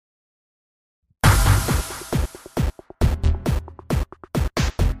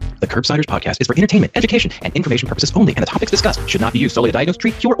The Curbsiders podcast is for entertainment, education, and information purposes only, and the topics discussed should not be used solely to diagnose,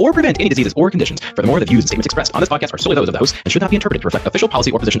 treat, cure, or prevent any diseases or conditions. Furthermore, the views and statements expressed on this podcast are solely those of the host and should not be interpreted to reflect official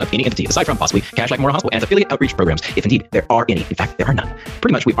policy or position of any entity, aside from possibly Cash Like Memorial Hospital and its affiliate outreach programs, if indeed there are any. In fact, there are none.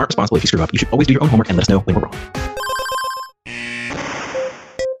 Pretty much, we aren't responsible if you screw up. You should always do your own homework and let us know when we're wrong.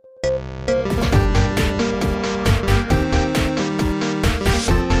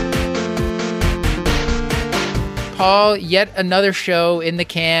 Paul, yet another show in the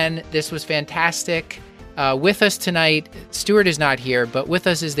can. This was fantastic. With us tonight, Stuart is not here, but with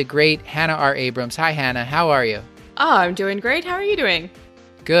us is the great Hannah R. Abrams. Hi, Hannah. How are you? Oh, I'm doing great. How are you doing?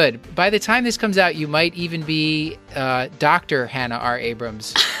 Good. By the time this comes out, you might even be Dr. Hannah R.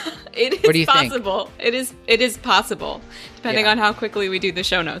 Abrams. What do you possible. Think? It is possible, depending on how quickly we do the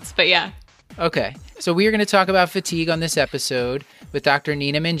show notes. But yeah. Okay. So we are going to talk about fatigue on this episode with Dr.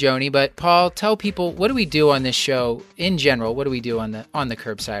 Nina Mingioni. But Paul, tell people, what do we do on this show in general? What do we do on the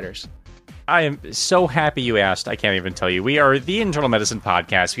Curbsiders? I am so happy you asked. I can't even tell you. We are the internal medicine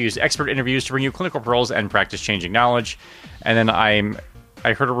podcast. We use expert interviews to bring you clinical pearls and practice-changing knowledge. And then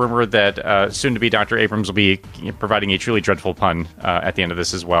I heard a rumor that soon-to-be Dr. Abrams will be providing a truly dreadful pun at the end of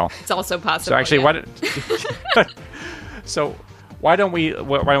this as well. It's also possible. So actually, why don't we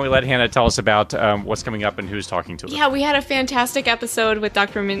let Hannah tell us about what's coming up and who's talking to us? Yeah, we had a fantastic episode with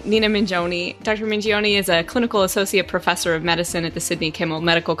Dr. Nina Mingioni. Dr. Mingioni is a clinical associate professor of medicine at the Sidney Kimmel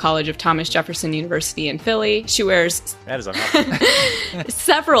Medical College of Thomas Jefferson University in Philly. She wears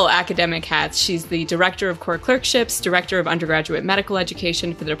several academic hats. She's the director of core clerkships, director of undergraduate medical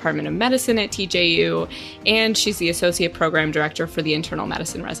education for the Department of Medicine at TJU, and she's the associate program director for the internal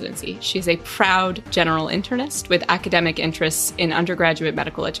medicine residency. She's a proud general internist with academic interests in undergraduate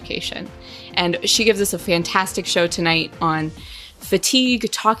medical education. And she gives us a fantastic show tonight on fatigue,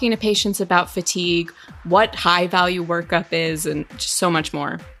 talking to patients about fatigue, what high-value workup is, and just so much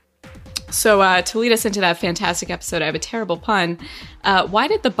more. So to lead us into that fantastic episode, I have a terrible pun. Why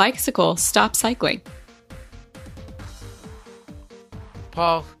did the bicycle stop cycling?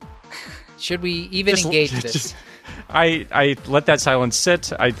 Paul, should we even engage this? I let that silence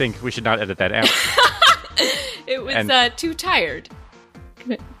sit. I think we should not edit that out. It was too tired.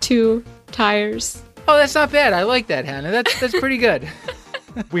 2 tires. Oh, that's not bad. I like that, Hannah. That's pretty good.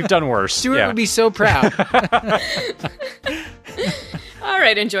 We've done worse. Stuart would be so proud. All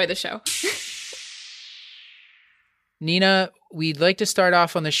right, enjoy the show. Nina, we'd like to start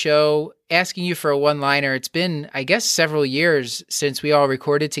off on the show asking you for a one-liner. It's been, I guess, several years since we all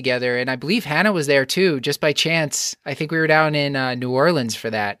recorded together, and I believe Hannah was there too, just by chance. I think we were down in New Orleans for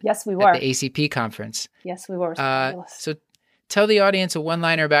that. Yes, we were. At the ACP conference. Yes, we were. So tell the audience a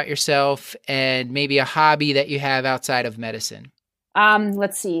one-liner about yourself and maybe a hobby that you have outside of medicine.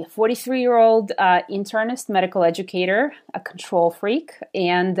 Let's see, 43-year-old internist, medical educator, a control freak,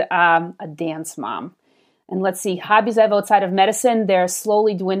 and a dance mom. And let's see, hobbies I have outside of medicine, they're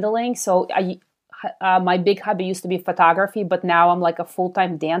slowly dwindling. So my big hobby used to be photography, but now I'm like a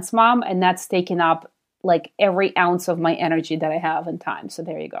full-time dance mom, and that's taken up like every ounce of my energy that I have and time. So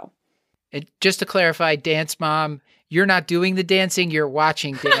there you go. And just to clarify, dance mom, you're not doing the dancing, you're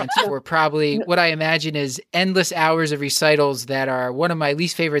watching dance for probably what I imagine is endless hours of recitals that are one of my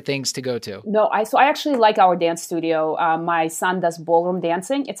least favorite things to go to. No, I actually like our dance studio. My son does ballroom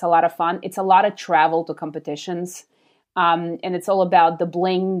dancing. It's a lot of fun. It's a lot of travel to competitions. And it's all about the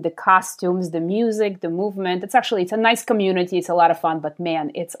bling, the costumes, the music, the movement. It's a nice community. It's a lot of fun, but man,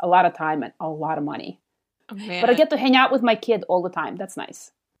 it's a lot of time and a lot of money. Oh, man. But I get to hang out with my kid all the time. That's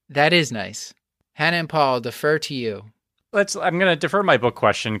nice. That is nice. Hannah and Paul, defer to you. I'm going to defer my book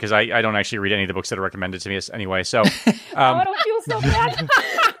question because I don't actually read any of the books that are recommended to me anyway. So I don't feel so bad.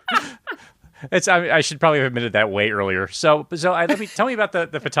 I should probably have admitted that way earlier. So tell me about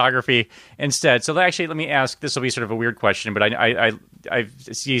the photography instead. So let me ask. This will be sort of a weird question, but I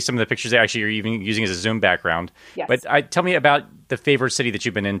see some of the pictures that actually you're even using as a Zoom background. Yes. But tell me about the favorite city that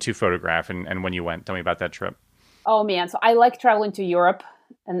you've been in to photograph and when you went. Tell me about that trip. Oh man, so I like traveling to Europe.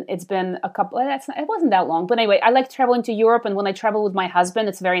 And it's been it wasn't that long. But anyway, I like traveling to Europe. And when I travel with my husband,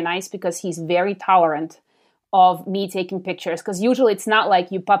 it's very nice because he's very tolerant of me taking pictures. Because usually it's not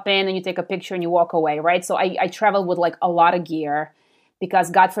like you pop in and you take a picture and you walk away, right? So I travel with like a lot of gear because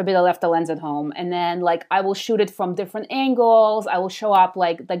God forbid I left the lens at home. And then like I will shoot it from different angles. I will show up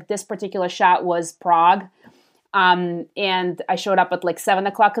like this particular shot was Prague. And I showed up at like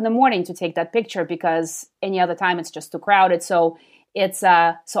 7:00 in the morning to take that picture because any other time it's just too crowded. So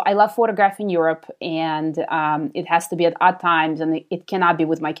I love photographing Europe, and it has to be at odd times, and it cannot be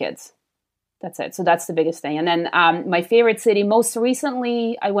with my kids. That's it. So that's the biggest thing. And then my favorite city, most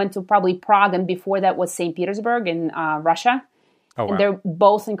recently, I went to probably Prague, and before that was St. Petersburg in Russia. Oh, wow. And they're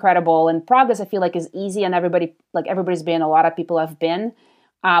both incredible. And Prague, I feel like, is easy, and everybody's been. A lot of people have been.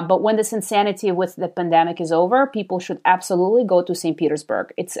 But when this insanity with the pandemic is over, people should absolutely go to St.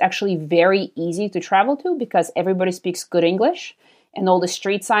 Petersburg. It's actually very easy to travel to because everybody speaks good English, and all the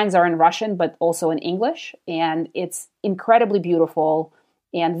street signs are in Russian, but also in English. And it's incredibly beautiful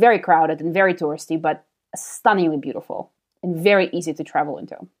and very crowded and very touristy, but stunningly beautiful and very easy to travel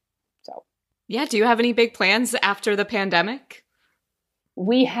into. So, yeah. Do you have any big plans after the pandemic?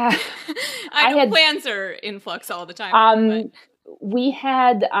 We have. Plans are in flux all the time. We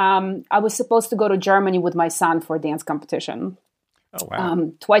had, I was supposed to go to Germany with my son for a dance competition. Oh,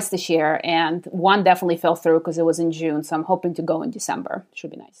 wow. Twice this year. And one definitely fell through because it was in June. So I'm hoping to go in December.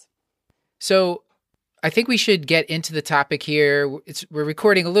 Should be nice. So I think we should get into the topic here. We're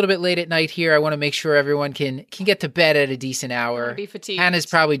recording a little bit late at night here. I want to make sure everyone can get to bed at a decent hour. Be fatigued. Hannah's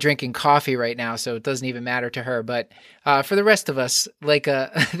probably drinking coffee right now, so it doesn't even matter to her. But for the rest of us, like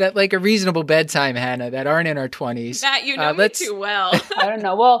a reasonable bedtime, Hannah, that aren't in our 20s. That you know me too well. I don't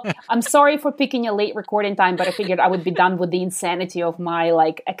know. Well, I'm sorry for picking a late recording time, but I figured I would be done with the insanity of my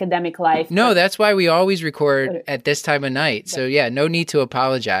academic life. No, that's why we always record at this time of night. So yeah, no need to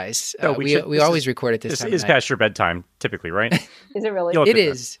apologize. No, we always record at this time. This is past your bedtime, typically, right? Is it really? It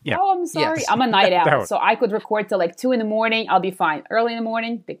is. Yeah. Oh, I'm sorry. Yes. I'm a night owl, so I could record till 2 a.m. I'll be fine. Early in the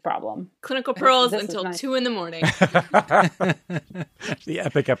morning, big problem. Clinical Pearls This until nice. 2 a.m. The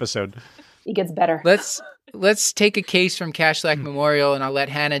epic episode. It gets better. Let's take a case from Cashlack Memorial, and I'll let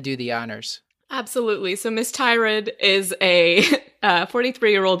Hannah do the honors. Absolutely. So Miss Tyrod is a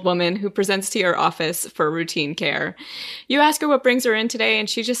 43-year-old woman who presents to your office for routine care. You ask her what brings her in today, and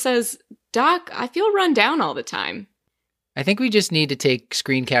she just says, "Doc, I feel run down all the time." I think we just need to take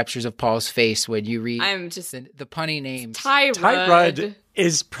screen captures of Paul's face when you read I'm just the punny names. Tyrod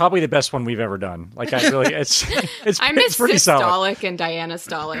is probably the best one we've ever done. I really, it's I miss pretty solid. Systolic and Diana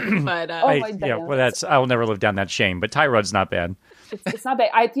Stolic, but I'll never live down that shame. But Tyrod's not bad. It's not bad.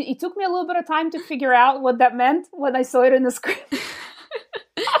 It took me a little bit of time to figure out what that meant when I saw it in the script.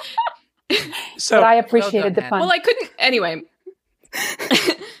 But I appreciated the pun. Well, I couldn't anyway.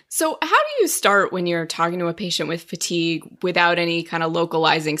 So how do you start when you're talking to a patient with fatigue without any kind of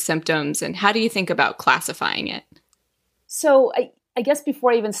localizing symptoms? And how do you think about classifying it? So I guess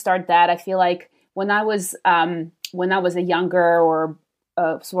before I even start that, I feel like when I was a younger or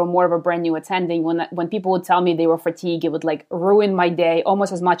sort of more of a brand new attending, when people would tell me they were fatigued, it would ruin my day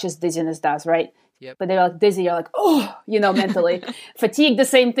almost as much as dizziness does, right? Yep. But they're dizzy, you're oh, mentally. Fatigue, the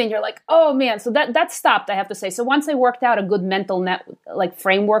same thing. You're oh man. So that stopped, I have to say. So once I worked out a good mental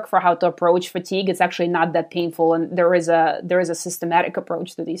framework for how to approach fatigue, it's actually not that painful, and there is a systematic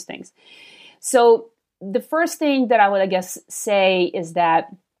approach to these things. So the first thing that I would, I guess, say is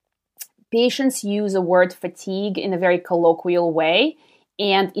that patients use the word fatigue in a very colloquial way,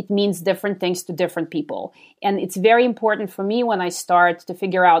 and it means different things to different people. And it's very important for me when I start to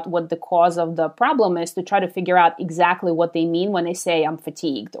figure out what the cause of the problem is to try to figure out exactly what they mean when they say I'm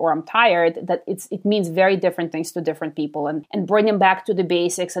fatigued or I'm tired, that it means very different things to different people, and bring them back to the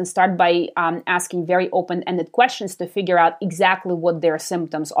basics and start by asking very open-ended questions to figure out exactly what their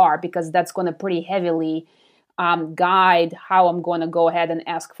symptoms are, because that's going to pretty heavily guide how I'm going to go ahead and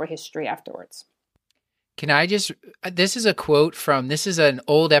ask for history afterwards. Can I this is a quote this is an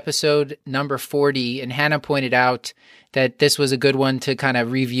old episode, number 40, and Hannah pointed out that this was a good one to kind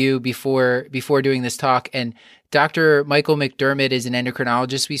of review before doing this talk. And Dr. Michael McDermott is an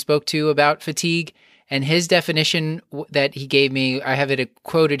endocrinologist we spoke to about fatigue, and his definition that he gave me, I have it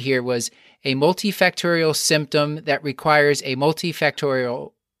quoted here, was a multifactorial symptom that requires a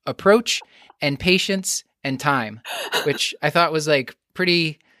multifactorial approach and patience and time, which I thought was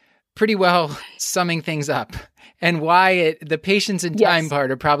pretty well summing things up, and why the patience and time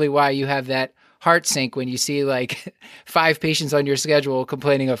part are probably why you have that heart sink when you see 5 patients on your schedule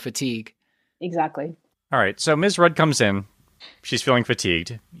complaining of fatigue. Exactly. All right. So Ms. Rudd comes in. She's feeling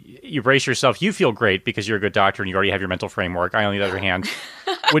fatigued. You brace yourself. You feel great because you're a good doctor and you already have your mental framework. I, on the other hand,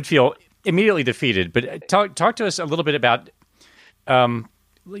 would feel immediately defeated. But talk to us a little bit about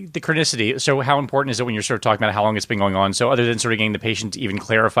the chronicity. So how important is it when you're sort of talking about how long it's been going on? So other than sort of getting the patient to even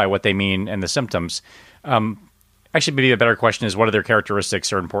clarify what they mean and the symptoms, actually maybe a better question is what other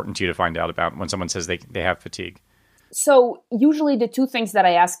characteristics are important to you to find out about when someone says they have fatigue? So usually the 2 things that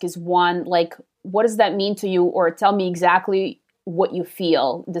I ask is, one, what does that mean to you? Or tell me exactly what you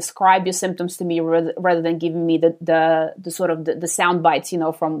feel. Describe your symptoms to me rather than giving me the sort of the sound bites,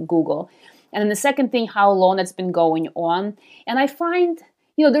 from Google. And then the second thing, how long it's been going on. And I find,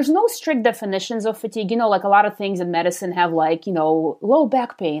 there's no strict definitions of fatigue. A lot of things in medicine have low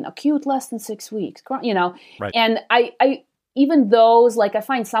back pain, acute less than 6 weeks, Right. And I even those, like, I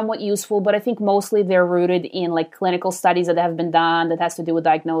find somewhat useful, but I think mostly they're rooted in like clinical studies that have been done that has to do with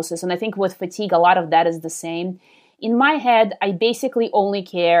diagnosis. And I think with fatigue, a lot of that is the same. In my head, I basically only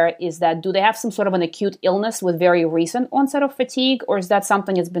care is that do they have some sort of an acute illness with very recent onset of fatigue, or is that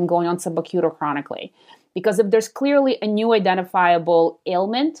something that's been going on subacute or chronically? Because if there's clearly a new identifiable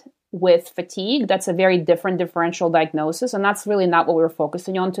ailment with fatigue, that's a very different differential diagnosis. And that's really not what we're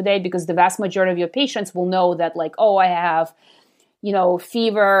focusing on today, because the vast majority of your patients will know that, like, oh, I have,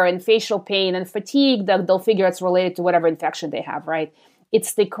 fever and facial pain and fatigue, that they'll figure it's related to whatever infection they have, right?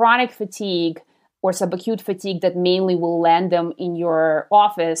 It's the chronic fatigue or subacute fatigue that mainly will land them in your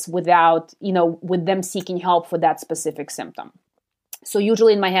office without, with them seeking help for that specific symptom. So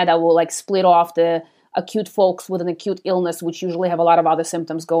usually in my head, I will like split off the acute folks with an acute illness, which usually have a lot of other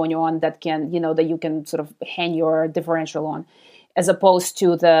symptoms going on that can, that you can sort of hang your differential on, as opposed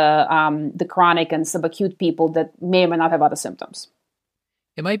to the chronic and subacute people that may or may not have other symptoms.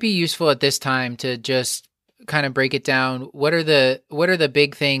 It might be useful at this time to just kind of break it down. What are the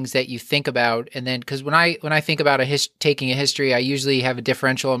big things that you think about? And then, because when I think about taking a history, I usually have a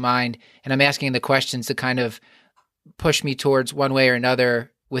differential in mind, and I'm asking the questions to kind of push me towards one way or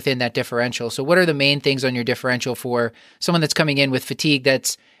another within that differential. So what are the main things on your differential for someone that's coming in with fatigue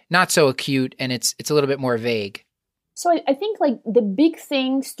that's not so acute and it's a little bit more vague? So I think like the big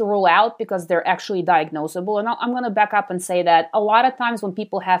things to rule out, because they're actually diagnosable, and I'm going to back up and say that a lot of times when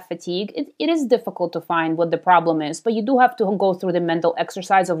people have fatigue, it is difficult to find what the problem is, but you do have to go through the mental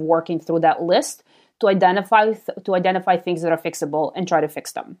exercise of working through that list to identify things that are fixable and try to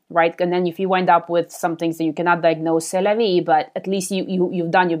fix them, right? And then if you wind up with some things that you cannot diagnose, c'est la vie, but at least you've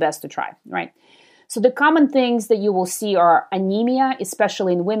done your best to try, right? So the common things that you will see are anemia,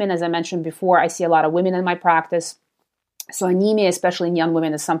 especially in women. As I mentioned before, I see a lot of women in my practice. So anemia, especially in young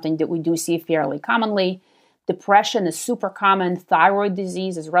women, is something that we do see fairly commonly. Depression is super common. Thyroid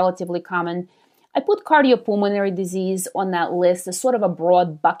disease is relatively common. I put cardiopulmonary disease on that list as sort of a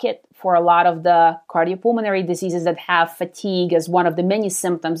broad bucket for a lot of the cardiopulmonary diseases that have fatigue as one of the many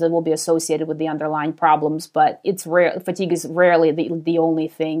symptoms that will be associated with the underlying problems. But it's rare. Fatigue is rarely the only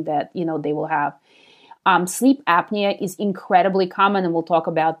thing that they will have. Sleep apnea is incredibly common, and we'll talk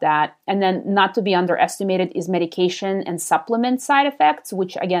about that. And then, not to be underestimated, is medication and supplement side effects,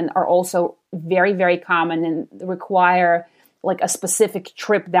 which again are also very, very common and require like a specific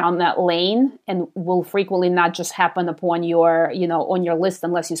trip down that lane, and will frequently not just happen upon your, on your list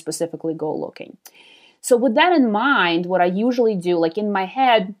unless you specifically go looking. So with that in mind, what I usually do, like in my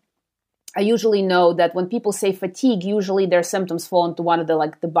head, I usually know that when people say fatigue, usually their symptoms fall into one of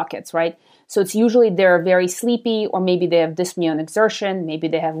the buckets, right? So it's usually they're very sleepy, or maybe they have dyspnea and exertion, maybe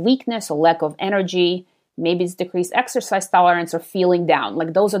they have weakness or lack of energy, maybe it's decreased exercise tolerance or feeling down.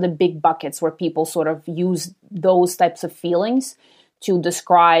 Like those are the big buckets where people sort of use those types of feelings to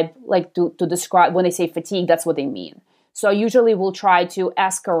describe, to describe when they say fatigue, that's what they mean. So I usually will try to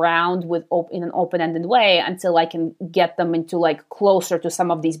ask around in an open-ended way until I can get them into like closer to some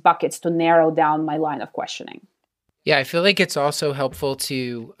of these buckets to narrow down my line of questioning. Yeah, I feel like it's also helpful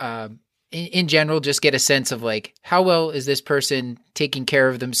to, in general, just get a sense of like, how well is this person taking care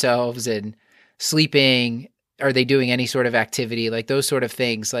of themselves and sleeping? Are they doing any sort of activity? Like those sort of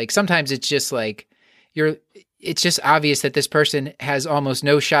things. Like sometimes it's just like it's just obvious that this person has almost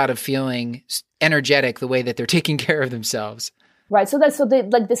no shot of feeling energetic the way that they're taking care of themselves. Right. So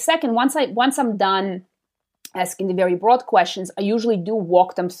the second, once I'm done asking the very broad questions, I usually do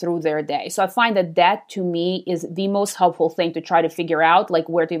walk them through their day. So I find that to me is the most helpful thing to try to figure out like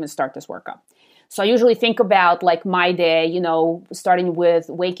where to even start this workup. So I usually think about like my day, starting with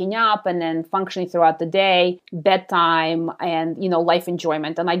waking up and then functioning throughout the day, bedtime, and, life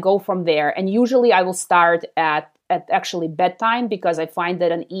enjoyment. And I go from there. And usually I will start at actually bedtime, because I find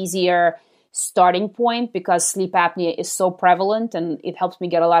that an easier starting point, because sleep apnea is so prevalent and it helps me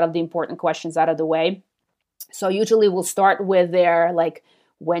get a lot of the important questions out of the way. So usually we'll start with their like,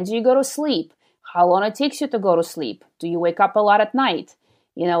 when do you go to sleep? How long it takes you to go to sleep? Do you wake up a lot at night?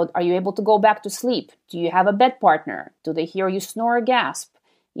 Are you able to go back to sleep? Do you have a bed partner? Do they hear you snore or gasp?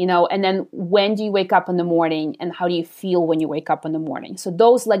 And then when do you wake up in the morning, and how do you feel when you wake up in the morning? So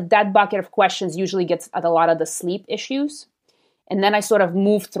those, like that bucket of questions usually gets at a lot of the sleep issues. And then I sort of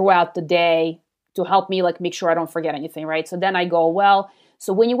move throughout the day to help me like make sure I don't forget anything, right? So then I go, well,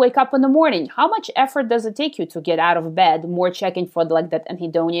 so when you wake up in the morning, how much effort does it take you to get out of bed? More checking for that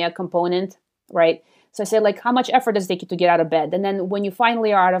anhedonia component, right? So I say, like, how much effort does it take you to get out of bed? And then when you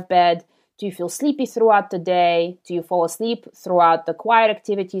finally are out of bed, do you feel sleepy throughout the day? Do you fall asleep throughout the quiet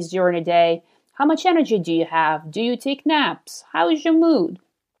activities during the day? How much energy do you have? Do you take naps? How is your mood?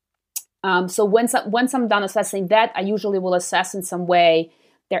 So once I'm done assessing that, I usually will assess in some way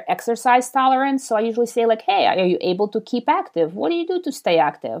their exercise tolerance. So I usually say like, hey, are you able to keep active? What do you do to stay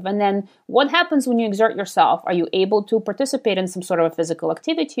active? And then what happens when you exert yourself? Are you able to participate in some sort of a physical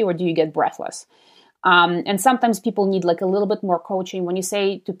activity, or do you get breathless? And sometimes people need like a little bit more coaching. When you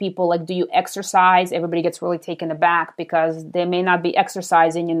say to people, like, do you exercise? Everybody gets really taken aback because they may not be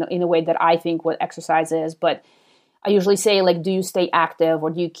exercising in a way that I think what exercise is. But I usually say, like, do you stay active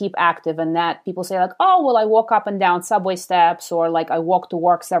or do you keep active? And that people say like, oh, well, I walk up and down subway steps, or like I walk to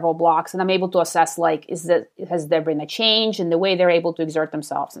work several blocks, and I'm able to assess like, has there been a change in the way they're able to exert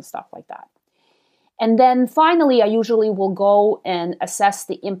themselves and stuff like that. And then finally, I usually will go and assess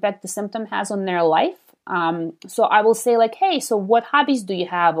the impact the symptom has on their life. So I will say like, hey, so what hobbies do you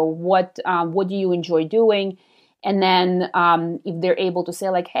have, or what do you enjoy doing? And then if they're able to say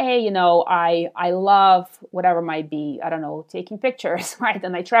like, hey, I love whatever it might be, I don't know, taking pictures, right?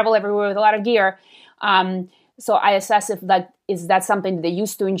 And I travel everywhere with a lot of gear. So I assess if is that something that they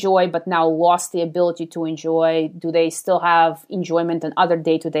used to enjoy but now lost the ability to enjoy? Do they still have enjoyment in other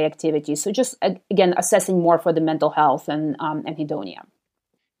day-to-day activities? So just, again, assessing more for the mental health and anhedonia.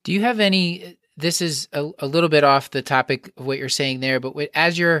 Do you have any, this is a little bit off the topic of what you're saying there, but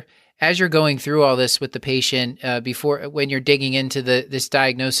as you're going through all this with the patient, when you're digging into this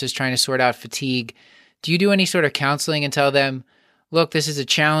diagnosis, trying to sort out fatigue, do you do any sort of counseling and tell them, look, this is a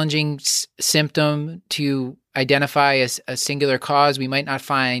challenging symptom to identify as a singular cause? We might not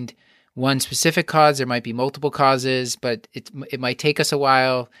find one specific cause. There might be multiple causes, but it might take us a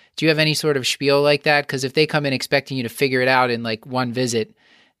while. Do you have any sort of spiel like that? Because if they come in expecting you to figure it out in like one visit,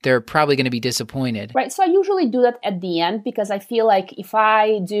 they're probably going to be disappointed. Right. So I usually do that at the end, because I feel like if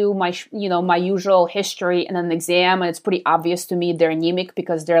I do my usual history and an exam, and it's pretty obvious to me they're anemic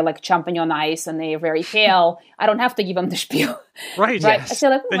because they're like chomping on ice and they're very pale, I don't have to give them the spiel. Right. Yes. I say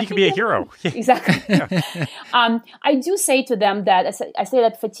like, then you can be a hero. Exactly. I do say to them that I say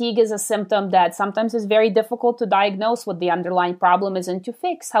that fatigue is a symptom that sometimes is very difficult to diagnose what the underlying problem is and to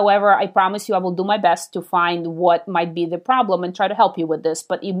fix. However, I promise you I will do my best to find what might be the problem and try to help you with this.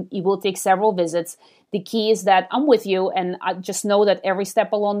 But it will take several visits. The key is that I'm with you, and I just know that every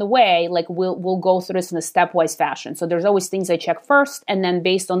step along the way, like we'll go through this in a stepwise fashion. So there's always things I check first, and then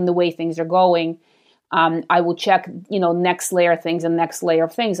based on the way things are going, I will check, next layer of things and next layer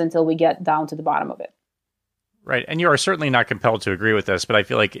of things until we get down to the bottom of it. Right. And you are certainly not compelled to agree with this, but I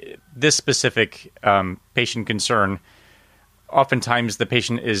feel like this specific patient concern, oftentimes the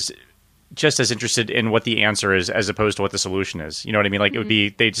patient is just as interested in what the answer is as opposed to what the solution is. You know what I mean? Like, It would be,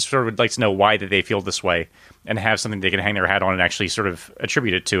 they just sort of would like to know why that they feel this way and have something they can hang their hat on and actually sort of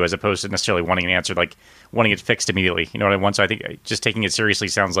attribute it to, as opposed to necessarily wanting an answer, like wanting it fixed immediately. You know what I want? So I think just taking it seriously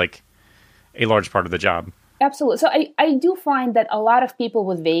sounds like a large part of the job. Absolutely. So I do find that a lot of people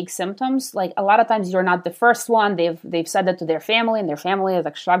with vague symptoms, like a lot of times you're not the first one. They've said that to their family, and their family has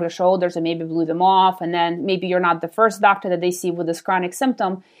like shrugged their shoulders and maybe blew them off. And then maybe you're not the first doctor that they see with this chronic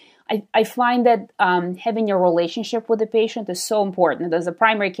symptom. I find that having a relationship with the patient is so important. As a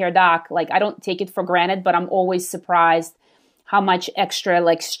primary care doc, like I don't take it for granted, but I'm always surprised how much extra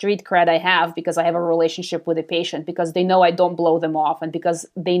like street cred I have because I have a relationship with the patient, because they know I don't blow them off, and because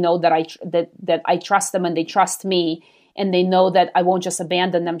they know that I trust them and they trust me, and they know that I won't just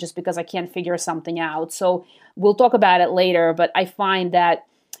abandon them just because I can't figure something out. So we'll talk about it later, but I find that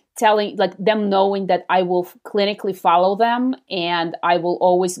them knowing that I will clinically follow them, and I will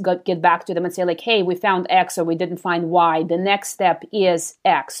always get back to them and say like, hey, we found X or we didn't find Y. The next step is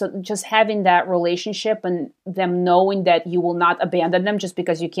X. So just having that relationship and them knowing that you will not abandon them just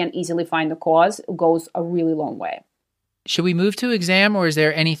because you can't easily find the cause goes a really long way. Should we move to exam, or is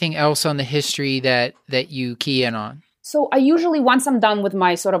there anything else on the history that you key in on? So I usually, once I'm done with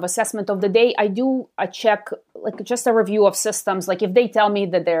my sort of assessment of the day, I do a check, like just a review of systems. Like if they tell me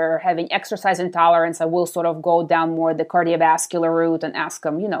that they're having exercise intolerance, I will sort of go down more the cardiovascular route and ask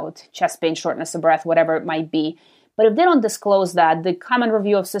them, chest pain, shortness of breath, whatever it might be. But if they don't disclose that, the common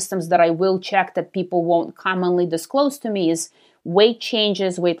review of systems that I will check that people won't commonly disclose to me is weight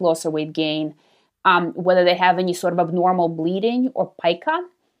changes, weight loss or weight gain, whether they have any sort of abnormal bleeding or pica.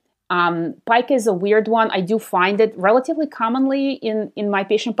 Pica is a weird one. I do find it relatively commonly in my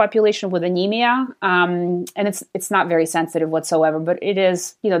patient population with anemia, and it's not very sensitive whatsoever, but it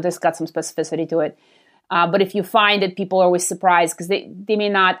is, this got some specificity to it. But if you find it, people are always surprised because they may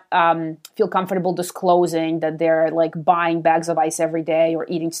not feel comfortable disclosing that they're like buying bags of ice every day or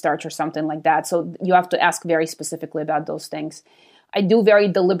eating starch or something like that. So you have to ask very specifically about those things. I do very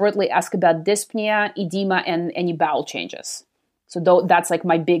deliberately ask about dyspnea, edema, and any bowel changes. So that's like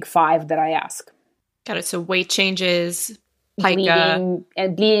my big 5 that I ask. Got it. So weight changes, pica. Bleeding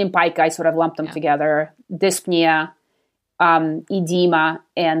and pica, I sort of lumped them together. Dyspnea, edema,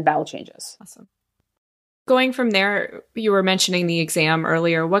 and bowel changes. Awesome. Going from there, you were mentioning the exam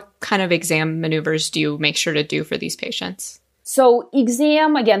earlier. What kind of exam maneuvers do you make sure to do for these patients? So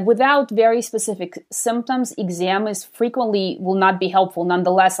exam, again, without very specific symptoms, exam is frequently will not be helpful.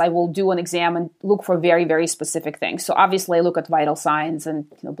 Nonetheless, I will do an exam and look for very, very specific things. So obviously I look at vital signs and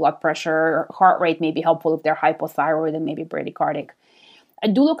blood pressure, heart rate may be helpful if they're hypothyroid and maybe bradycardic. I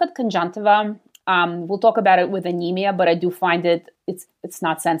do look at conjunctiva. We'll talk about it with anemia, but I do find it's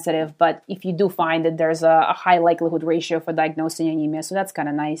not sensitive. But if you do find it, there's a high likelihood ratio for diagnosing anemia. So that's kind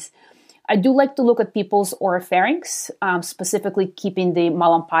of nice. I do like to look at people's oropharynx, specifically keeping the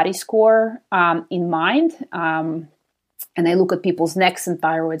Malampati score in mind. And I look at people's necks and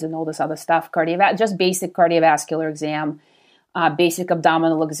thyroids and all this other stuff, just basic cardiovascular exam, basic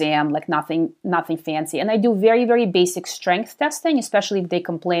abdominal exam, like nothing fancy. And I do very, very basic strength testing, especially if they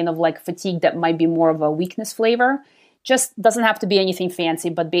complain of like fatigue that might be more of a weakness flavor. Just doesn't have to be anything fancy,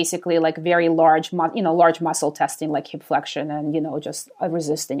 but basically like very large muscle testing, like hip flexion and, just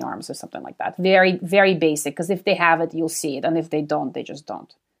resisting arms or something like that. Very, very basic, because if they have it, you'll see it. And if they don't, they just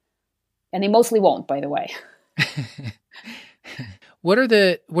don't. And they mostly won't, by the way. What are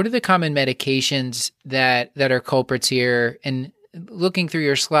the common medications that are culprits here? And looking through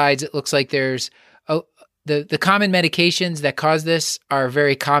your slides, it looks like there's the common medications that cause this are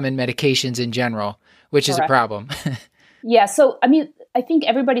very common medications in general, which is a problem. Yeah. So, I think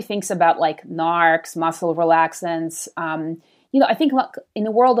everybody thinks about like NARCs, muscle relaxants. I think in the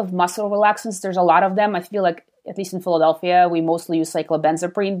world of muscle relaxants, there's a lot of them. I feel like, at least in Philadelphia, we mostly use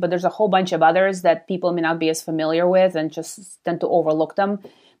cyclobenzaprine, but there's a whole bunch of others that people may not be as familiar with and just tend to overlook them.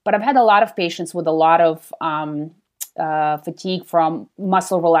 But I've had a lot of patients with a lot of fatigue from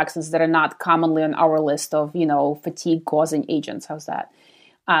muscle relaxants that are not commonly on our list of, fatigue-causing agents. How's that?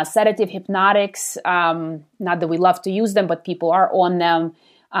 Sedative hypnotics, not that we love to use them, but people are on them.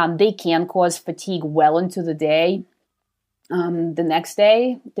 They can cause fatigue well into the day, the next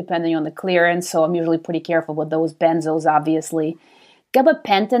day, depending on the clearance. So I'm usually pretty careful with those. Benzos, obviously.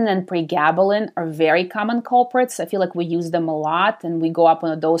 Gabapentin and pregabalin are very common culprits. I feel like we use them a lot and we go up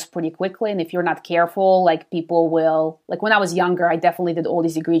on a dose pretty quickly. And if you're not careful, like people will, like when I was younger, I definitely did all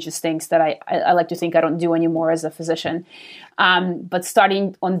these egregious things that I like to think I don't do anymore as a physician. But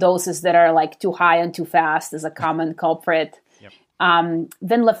starting on doses that are like too high and too fast is a common culprit. Yep.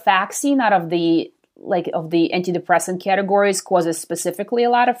 Venlafaxine out of the antidepressant categories causes specifically a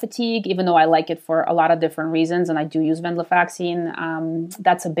lot of fatigue, even though I like it for a lot of different reasons, and I do use venlafaxine.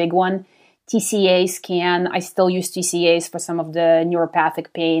 That's a big one. TCAs I still use TCAs for some of the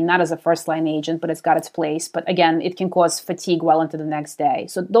neuropathic pain, not as a first-line agent, but it's got its place. But again, it can cause fatigue well into the next day.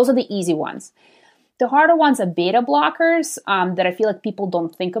 So those are the easy ones. The harder ones are beta blockers that I feel like people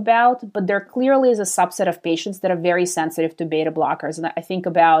don't think about, but there clearly is a subset of patients that are very sensitive to beta blockers. And I think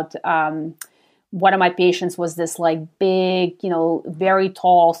about one of my patients was this like big, very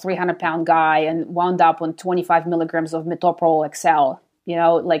tall, 300-pound guy and wound up on 25 milligrams of metoprolol XL,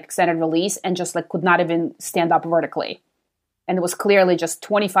 like extended release, and just like could not even stand up vertically. And it was clearly just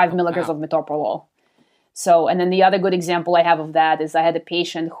 25 milligrams of metoprolol. So, and then the other good example I have of that is I had a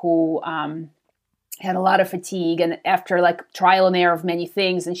patient who had a lot of fatigue, and after like trial and error of many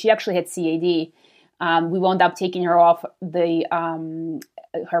things, and she actually had CAD, we wound up taking her off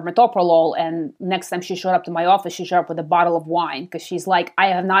her metoprolol, and next time she showed up to my office, she showed up with a bottle of wine because she's like, I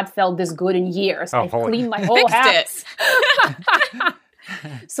have not felt this good in years. I've cleaned my whole house.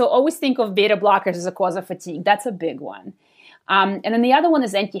 So always think of beta blockers as a cause of fatigue. That's a big one. And then the other one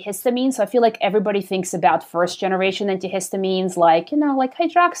is antihistamines. So I feel like everybody thinks about first generation antihistamines, like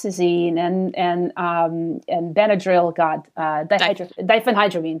hydroxyzine and Benadryl,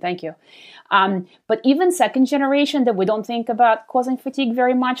 diphenhydramine. Thank you. But even second generation that we don't think about causing fatigue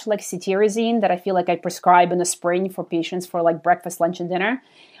very much, like cetirizine, that I feel like I prescribe in the spring for patients for like breakfast, lunch, and dinner.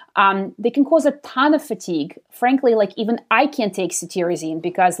 They can cause a ton of fatigue. Frankly, like even I can't take cetirizine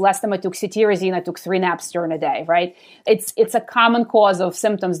because last time I took cetirizine, I took 3 naps during a day, right? It's a common cause of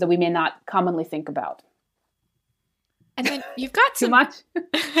symptoms that we may not commonly think about. And then you've got too much.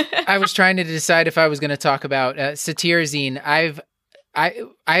 I was trying to decide if I was going to talk about cetirizine. I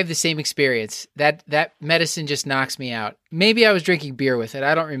have the same experience. That medicine just knocks me out. Maybe I was drinking beer with it.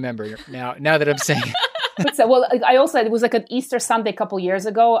 I don't remember now that I'm saying it. Well, I also, it was like an Easter Sunday a couple years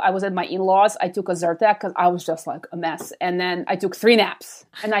ago. I was at my in-laws. I took a Zyrtec because I was just like a mess. And then I took 3 naps.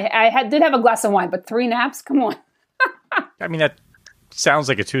 And I did have a glass of wine, but 3 naps? Come on. I mean, that sounds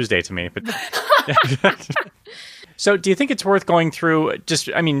like a Tuesday to me. But So do you think it's worth going through just,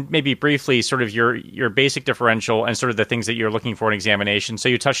 I mean, maybe briefly, sort of your basic differential and sort of the things that you're looking for in examination? So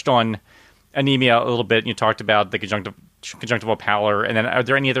you touched on anemia a little bit, and you talked about the conjunctival pallor. And then are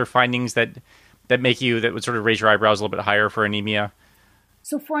there any other findings that would sort of raise your eyebrows a little bit higher for anemia?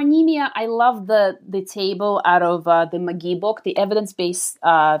 So for anemia, I love the table out of the McGee book, the evidence-based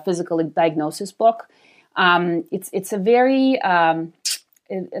physical diagnosis book. It's a very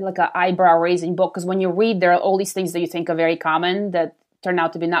like an eyebrow-raising book, because when you read, there are all these things that you think are very common that turn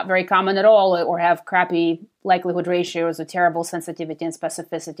out to be not very common at all, or have crappy likelihood ratios or terrible sensitivity and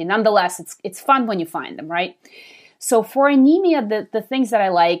specificity. Nonetheless, it's fun when you find them, right? So for anemia, the things that I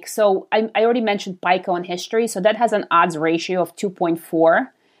like, so I already mentioned PICO and history. So that has an odds ratio of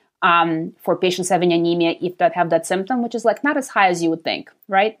 2.4 for patients having anemia if that have that symptom, which is like not as high as you would think,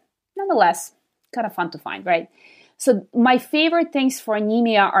 right? Nonetheless, kind of fun to find, right? So my favorite things for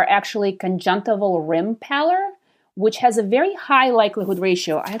anemia are actually conjunctival rim pallor, which has a very high likelihood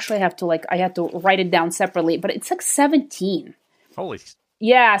ratio. I actually have to write it down separately, but it's like 17. Holy.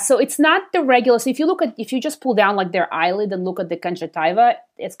 Yeah, so it's not the regular. So if you just pull down like their eyelid and look at the conjunctiva,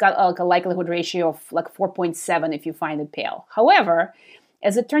 it's got like a likelihood ratio of like 4.7 if you find it pale. However,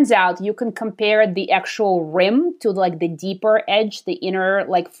 as it turns out, you can compare the actual rim to like the deeper edge, the inner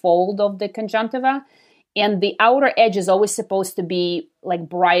like fold of the conjunctiva. And the outer edge is always supposed to be like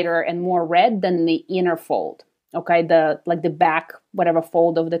brighter and more red than the inner fold. Okay, the back, whatever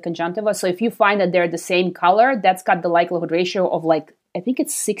fold of the conjunctiva. So if you find that they're the same color, that's got the likelihood ratio of like, I think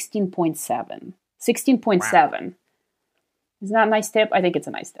it's 16.7. 16.7. Wow. Isn't that a nice tip? I think it's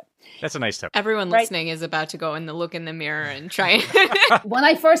a nice tip. That's a nice tip. Everyone listening is about to go and look in the mirror and try. When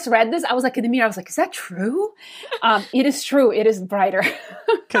I first read this, I was like in the mirror, I was like, is that true? It is true. It is brighter.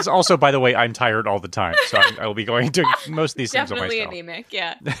 Because also, by the way, I'm tired all the time. So I will be going to most of these things on myself. Definitely anemic,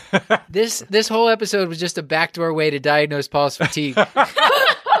 yeah. This whole episode was just a backdoor way to diagnose Paul's fatigue.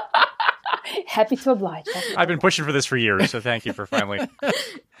 Happy to oblige. I've been pushing for this for years, so thank you for finally.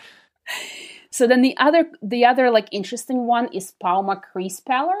 So then the other like interesting one is palmar crease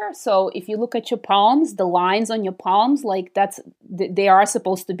pallor. So if you look at your palms, the lines on your palms, like they are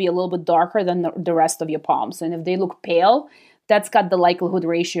supposed to be a little bit darker than the rest of your palms. And if they look pale, that's got the likelihood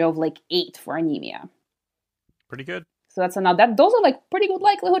ratio of like 8 for anemia. Pretty good. So that's those are like pretty good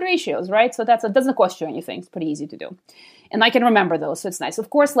likelihood ratios, right? So it doesn't cost you anything. It's pretty easy to do. And I can remember those, so it's nice. Of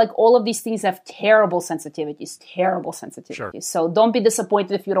course, like all of these things have terrible sensitivities. Sure. So don't be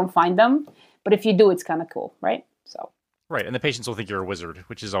disappointed if you don't find them. But if you do, it's kind of cool, right? So. Right, and the patients will think you're a wizard,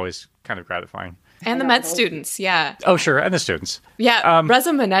 which is always kind of gratifying. And the med students, yeah. Oh, sure, and the students. Yeah,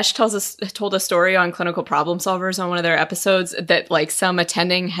 Reza Manesh told a story on Clinical Problem Solvers on one of their episodes that like some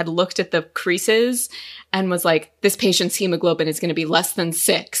attending had looked at the creases and was like, this patient's hemoglobin is going to be less than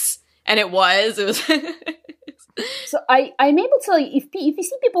 6. And it was. So I'm able to, if you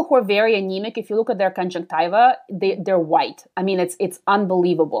see people who are very anemic, if you look at their conjunctiva, they're white. I mean, it's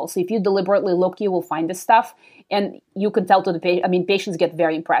unbelievable. So if you deliberately look, you will find this stuff. And you can tell to the patient, I mean, patients get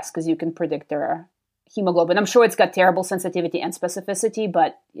very impressed because you can predict their hemoglobin. I'm sure it's got terrible sensitivity and specificity,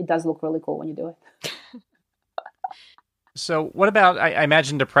 but it does look really cool when you do it. So what about, I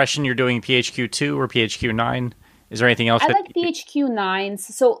imagine depression, you're doing PHQ-2 or PHQ-9? Is there anything else? I like PHQ-9s.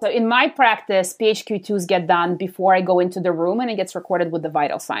 So in my practice, PHQ-2s get done before I go into the room, and it gets recorded with the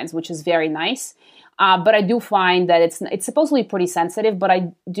vital signs, which is very nice. But I do find that it's supposedly pretty sensitive, but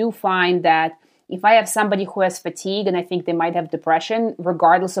I do find that if I have somebody who has fatigue and I think they might have depression,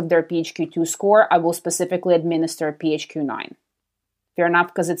 regardless of their PHQ-2 score, I will specifically administer PHQ-9. Fair enough,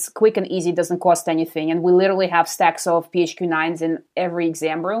 because it's quick and easy, doesn't cost anything. And we literally have stacks of PHQ-9s in every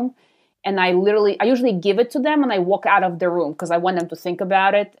exam room. And I usually give it to them and I walk out of the room because I want them to think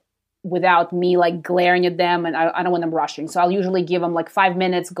about it without me like glaring at them, and I don't want them rushing. So I'll usually give them like 5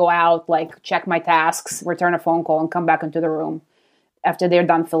 minutes, go out, like check my tasks, return a phone call, and come back into the room after they're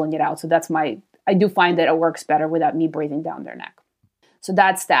done filling it out. So I do find that it works better without me breathing down their neck. So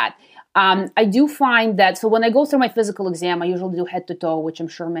that's that. I do find that, so when I go through my physical exam, I usually do head to toe, which I'm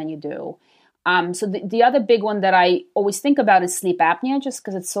sure many do. So the other big one that I always think about is sleep apnea, just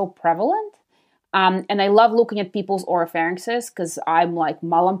because it's so prevalent. And I love looking at people's oropharynxes because I'm like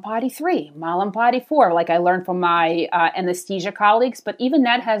Mallampati 3, Mallampati 4, like I learned from my anesthesia colleagues. But even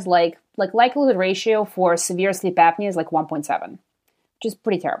that has like likelihood ratio for severe sleep apnea is like 1.7, which is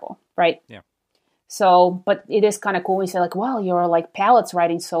pretty terrible, right? Yeah. So, but it is kind of cool when you say like, well, your like palate's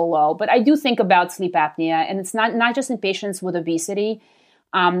writing so low. But I do think about sleep apnea, and it's not just in patients with obesity.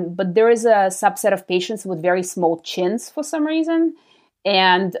 But there is a subset of patients with very small chins for some reason.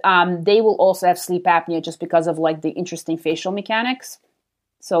 And they will also have sleep apnea just because of like the interesting facial mechanics.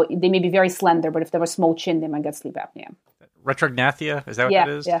 So they may be very slender, but if they have a small chin, they might get sleep apnea. Retrognathia, is that what Yeah,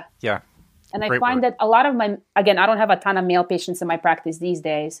 that is? yeah. Yeah. And I Great find word. that a lot of again, I don't have a ton of male patients in my practice these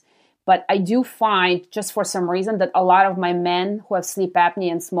days, but I do find, just for some reason, that a lot of my men who have sleep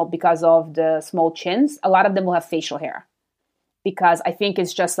apnea and smoke because of the small chins, a lot of them will have facial hair. Because I think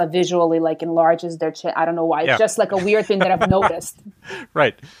it's just visually like enlarges their chin. I don't know why. It's just like a weird thing that I've noticed.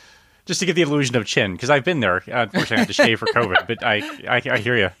 Right. Just to get the illusion of chin, because I've been there. Unfortunately, I had to shave for COVID, but I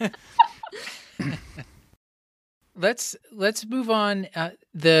hear you. Let's move on.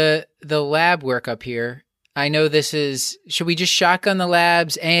 The lab work up here. I know this is. Should we just shotgun the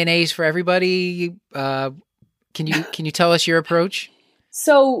labs, ANAs for everybody? Can you tell us your approach?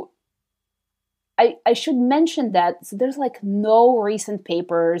 So I should mention that there's like no recent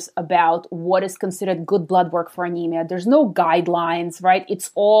papers about what is considered good blood work for anemia. There's no guidelines, right?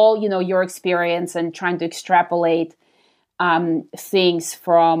 It's all, your experience and trying to extrapolate things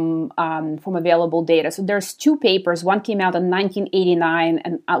from available data. So there's two papers. One came out in 1989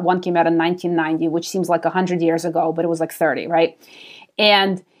 and one came out in 1990, which seems like 100 years ago, but it was like 30, right?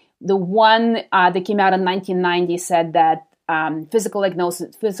 And the one that came out in 1990 said that physical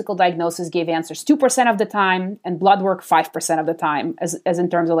diagnosis gave answers 2% of the time and blood work 5% of the time as in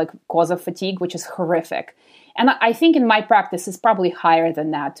terms of like cause of fatigue, which is horrific. And I think in my practice, it's probably higher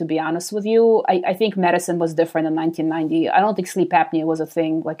than that, to be honest with you. I think medicine was different in 1990. I don't think sleep apnea was a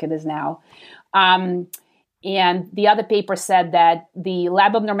thing like it is now. And the other paper said that the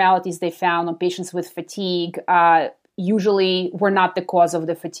lab abnormalities they found on patients with fatigue usually were not the cause of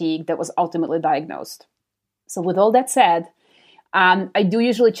the fatigue that was ultimately diagnosed. So with all that said, I do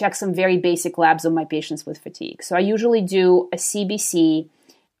usually check some very basic labs on my patients with fatigue. So I usually do a CBC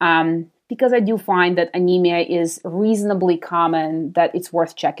because I do find that anemia is reasonably common, that it's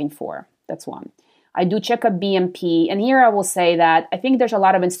worth checking for. That's one. I do check a BMP. And here I will say that I think there's a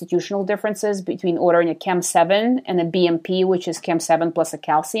lot of institutional differences between ordering a Chem7 and a BMP, which is Chem7 plus a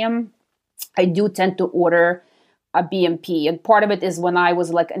calcium. I do tend to order a BMP. And part of it is when I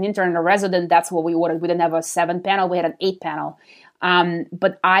was like an intern and a resident, that's what we ordered. We didn't have a 7-panel, we had an 8-panel.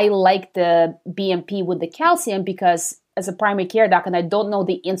 But I like the BMP with the calcium because as a primary care doc, and I don't know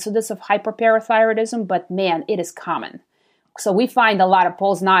the incidence of hyperparathyroidism, but man, it is common. So we find a lot of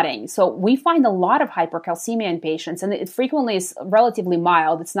Paul's nodding. So we find a lot of hypercalcemia in patients, and it frequently is relatively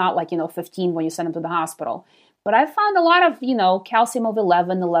mild. It's not like, 15 when you send them to the hospital. But I found a lot of, calcium of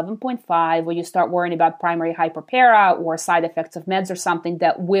 11, 11.5, where you start worrying about primary hyperpara or side effects of meds or something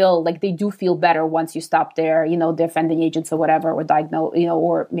that will, they do feel better once you stop their, their offending agents or whatever, or diagnose,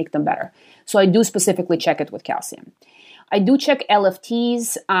 or make them better. So I do specifically check it with calcium. I do check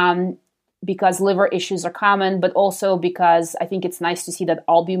LFTs because liver issues are common, but also because I think it's nice to see that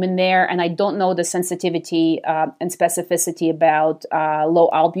albumin there. And I don't know the sensitivity and specificity about low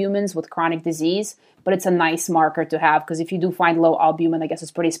albumins with chronic disease, but it's a nice marker to have because if you do find low albumin, I guess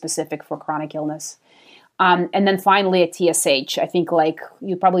it's pretty specific for chronic illness. And then finally, a TSH. I think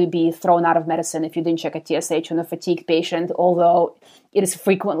you'd probably be thrown out of medicine if you didn't check a TSH on a fatigued patient, although it is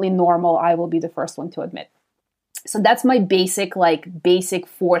frequently normal, I will be the first one to admit. So that's my basic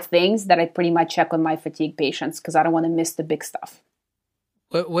 4 things that I pretty much check on my fatigue patients because I don't want to miss the big stuff.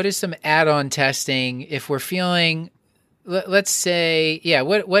 What is some add-on testing if we're feeling, let's say,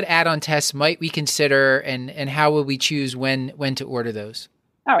 what add-on tests might we consider and how would we choose when to order those?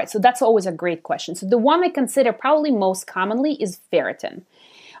 All right, so that's always a great question. So the one I consider probably most commonly is ferritin.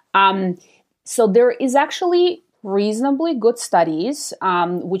 So there is actually reasonably good studies,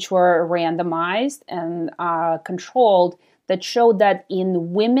 which were randomized and controlled, that showed that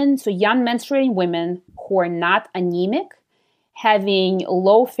in women, so young menstruating women who are not anemic, having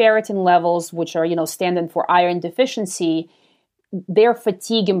low ferritin levels, which are, stand for iron deficiency, their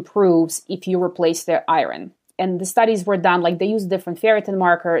fatigue improves if you replace their iron. And the studies were done, they used different ferritin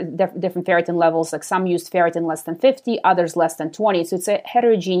different ferritin levels. Some used ferritin less than 50, others less than 20. So it's a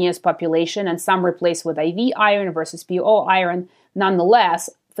heterogeneous population, and some replaced with IV iron versus PO iron.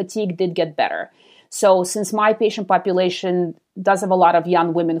 Nonetheless, fatigue did get better. So since my patient population does have a lot of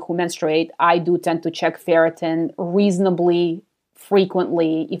young women who menstruate, I do tend to check ferritin reasonably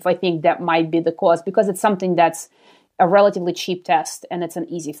frequently if I think that might be the cause, because it's something that's a relatively cheap test and it's an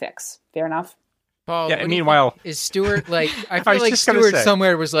easy fix. Fair enough? Paul, yeah, meanwhile, is Stuart I feel like Stuart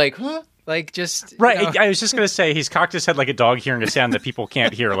somewhere was huh? Just right. I was just going to say he's cocked his head like a dog hearing a sound that people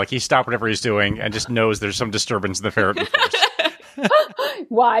can't hear. He stopped whatever he's doing and just knows there's some disturbance in the ferritin force.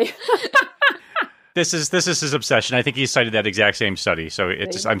 Why? This is his obsession. I think he cited that exact same study. So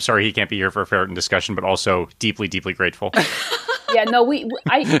I'm sorry he can't be here for a ferritin discussion, but also deeply, deeply grateful. Yeah, no,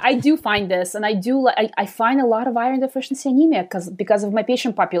 I do find this, and I find a lot of iron deficiency anemia because of my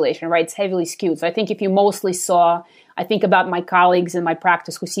patient population, right? It's heavily skewed. So I think if you mostly saw, I think about my colleagues in my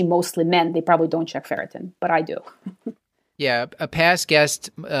practice who see mostly men, they probably don't check ferritin, but I do. Yeah, a past guest,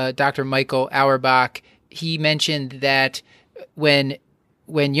 Dr. Michael Auerbach, he mentioned that when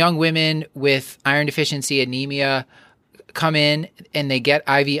young women with iron deficiency anemia come in and they get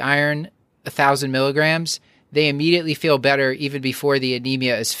IV iron 1,000 milligrams, they immediately feel better even before the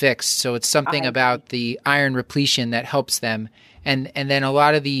anemia is fixed. So it's something about the iron repletion that helps them. And then a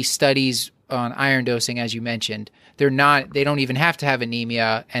lot of the studies on iron dosing, as you mentioned, they don't even have to have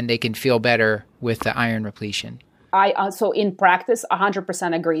anemia, and they can feel better with the iron repletion. So in practice,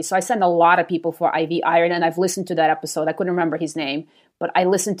 100% agree. So I send a lot of people for IV iron, and I've listened to that episode. I couldn't remember his name, but I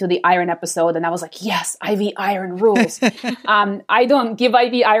listened to the iron episode, and I was like, yes, IV iron rules. I don't give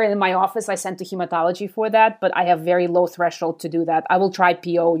IV iron in my office. I send to hematology for that, but I have very low threshold to do that. I will try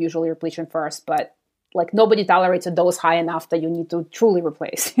PO, usually repletion first, but like nobody tolerates a dose high enough that you need to truly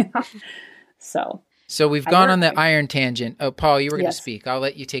replace. So we've gone on the iron tangent. Oh, Paul, you were going to Yes. speak. I'll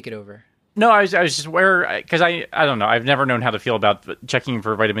let you take it over. No, I was just because I don't know. I've never known how to feel about checking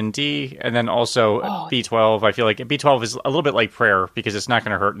for vitamin D, and then also B12. I feel like B12 is a little bit like prayer because it's not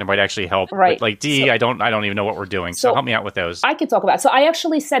going to hurt and it might actually help. Right. But like D, I don't even know what we're doing. So help me out with those. I can talk about it. So I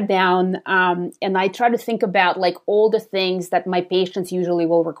actually sat down and I try to think about like all the things that my patients usually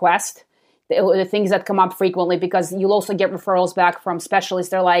will request, the things that come up frequently, because you'll also get referrals back from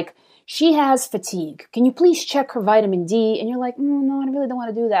specialists. They're like, she has fatigue. Can you please check her vitamin D? And you're like, no, I really don't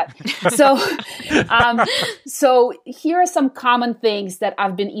want to do that. So here are some common things that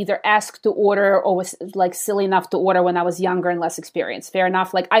I've been either asked to order or was like silly enough to order when I was younger and less experienced. Fair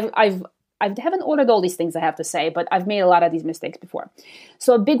enough. Like I haven't ordered all these things, I have to say, but I've made a lot of these mistakes before.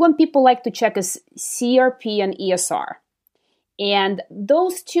 So a big one people like to check is CRP and ESR. And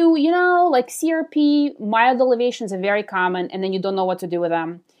those two, like CRP, mild elevations are very common, and then you don't know what to do with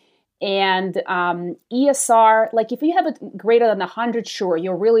them. And ESR, like if you have it greater than 100, sure,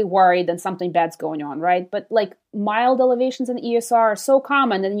 you're really worried and something bad's going on, right? But like mild elevations in ESR are so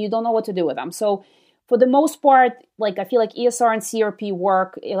common and you don't know what to do with them. So for the most part, like I feel like ESR and CRP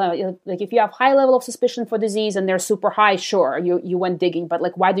work. Like if you have high level of suspicion for disease and they're super high, sure, you went digging. But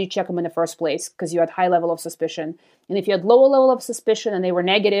like, why did you check them in the first place? Because you had high level of suspicion. And if you had lower level of suspicion and they were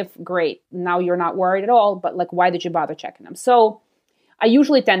negative, great. Now you're not worried at all. But like, why did you bother checking them? So I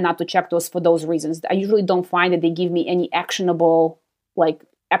usually tend not to check those for those reasons. I usually don't find that they give me any actionable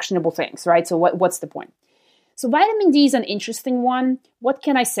things, right? So what's the point? So vitamin D is an interesting one. What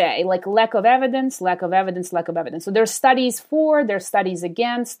can I say? Like lack of evidence. So there's studies for, there's studies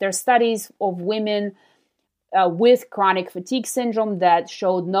against, there's studies of women with chronic fatigue syndrome that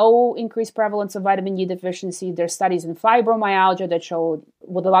showed no increased prevalence of vitamin D deficiency. There's studies in fibromyalgia that showed,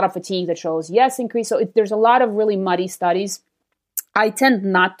 with a lot of fatigue, that shows yes, increase. So there's a lot of really muddy studies. I tend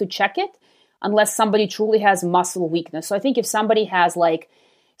not to check it unless somebody truly has muscle weakness. So I think if somebody has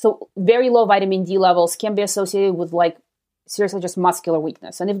so very low vitamin D levels can be associated with seriously just muscular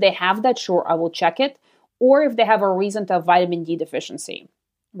weakness. And if they have that, sure, I will check it. Or if they have a reason to have vitamin D deficiency,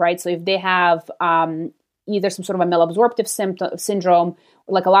 right? So if they have either some sort of a malabsorptive syndrome,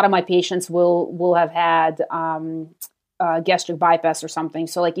 like a lot of my patients will have had gastric bypass or something.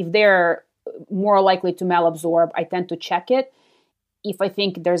 So like if they're more likely to malabsorb, I tend to check it if I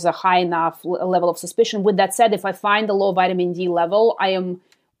think there's a high enough level of suspicion. With that said, if I find a low vitamin D level, I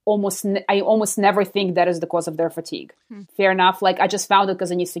almost never think that is the cause of their fatigue. Fair enough. Like I just found it because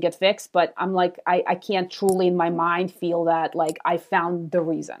it needs to get fixed, but I'm like, I can't truly in my mind feel that like I found the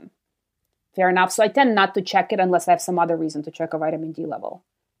reason. Fair enough. So I tend not to check it unless I have some other reason to check a vitamin D level.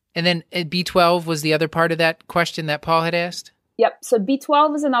 And then B12 was the other part of that question that Paul had asked? Yep. So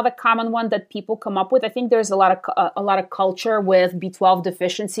B12 is another common one that people come up with. I think there's a lot of culture with B12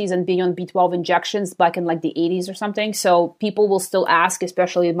 deficiencies and being on B12 injections back in like the 80s or something. So people will still ask,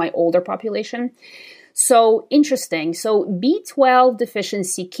 especially in my older population. So interesting. So B12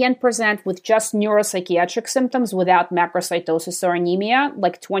 deficiency can present with just neuropsychiatric symptoms without macrocytosis or anemia,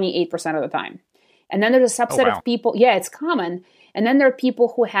 like 28% of the time. And then there's a subset of people. Yeah, it's common. And then there are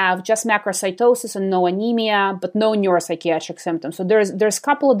people who have just macrocytosis and no anemia, but no neuropsychiatric symptoms. So there's a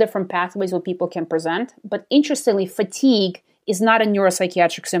couple of different pathways where people can present. But interestingly, fatigue is not a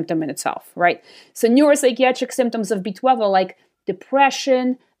neuropsychiatric symptom in itself, right? So neuropsychiatric symptoms of B12 are like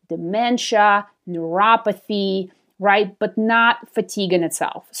depression, dementia, neuropathy, right? But not fatigue in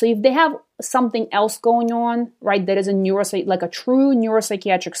itself. So if they have something else going on, right, that is a true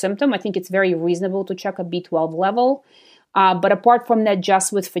neuropsychiatric symptom, I think it's very reasonable to check a B12 level. But apart from that,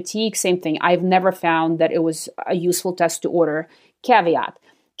 just with fatigue, same thing. I've never found that it was a useful test to order. Caveat.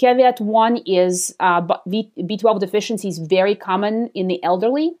 Caveat one is B12 deficiency is very common in the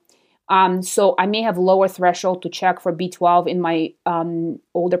elderly. So I may have lower threshold to check for B12 in my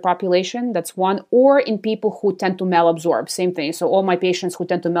older population. That's one. Or in people who tend to malabsorb. Same thing. So all my patients who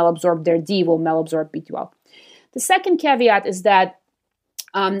tend to malabsorb their D will malabsorb B12. The second caveat is that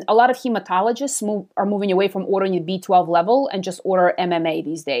a lot of hematologists are moving away from ordering a B12 level and just order MMA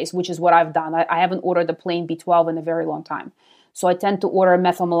these days, which is what I've done. I haven't ordered the plain B12 in a very long time. So I tend to order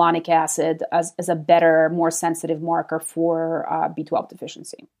methylmalonic acid as a better, more sensitive marker for B12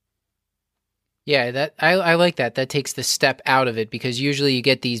 deficiency. Yeah, that I like that. That takes the step out of it, because usually you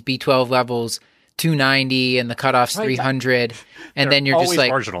get these B12 levels 290 and the cutoff's 300, and then you're just like,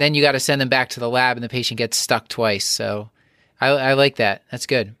 marginal. Then you got to send them back to the lab and the patient gets stuck twice. So I like that. That's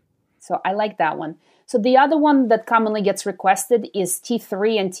good. So I like that one. So the other one that commonly gets requested is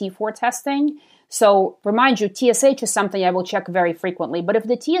T3 and T4 testing. So remind you, TSH is something I will check very frequently. But if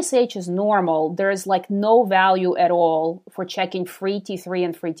the TSH is normal, there is like no value at all for checking free T3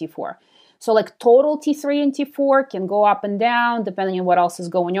 and free T4. So like total T3 and T4 can go up and down depending on what else is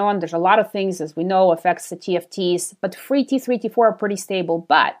going on. There's a lot of things, as we know, affects the TFTs, but free T3, T4 are pretty stable.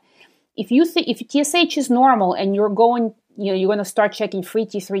 But if TSH is normal and you're going to start checking free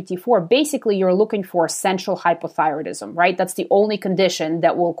T3, T4, basically you're looking for central hypothyroidism, right? That's the only condition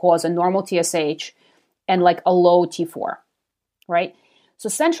that will cause a normal TSH and like a low T4, right? So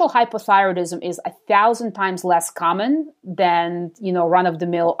central hypothyroidism is 1,000 times less common than,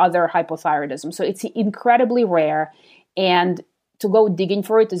 run-of-the-mill other hypothyroidism. So it's incredibly rare, and to go digging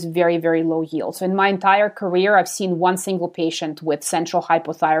for it is very, very low yield. So in my entire career, I've seen one single patient with central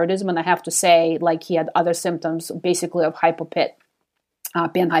hypothyroidism, and I have to say, like, he had other symptoms, basically of hypopit,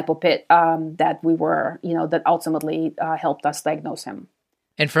 pan-hypopit, that we were, that ultimately helped us diagnose him.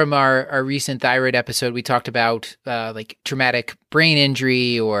 And from our recent thyroid episode, we talked about like traumatic brain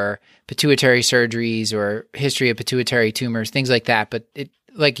injury or pituitary surgeries or history of pituitary tumors, things like that. But it,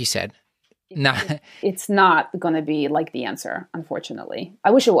 like you said, it's not going to be like the answer, unfortunately. I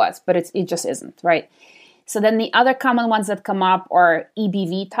wish it was, but it just isn't, right? So then the other common ones that come up are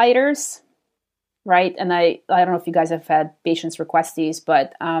EBV titers, right? And I don't know if you guys have had patients request these,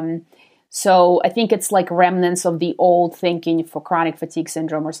 but so I think it's like remnants of the old thinking for chronic fatigue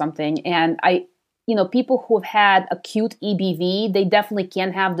syndrome or something. And people who have had acute EBV, they definitely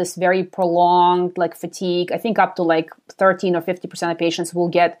can have this very prolonged like fatigue. I think up to like 13 or 50% of patients will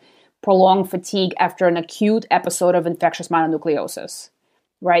get prolonged fatigue after an acute episode of infectious mononucleosis,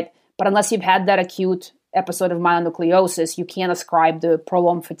 right? But unless you've had that acute episode of mononucleosis, you can't ascribe the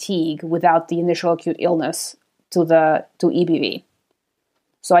prolonged fatigue without the initial acute illness to EBV.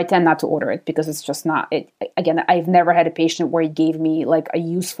 So I tend not to order it because it's just not it. Again, I've never had a patient where it gave me like a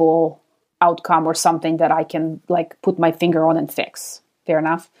useful outcome or something that I can like put my finger on and fix. Fair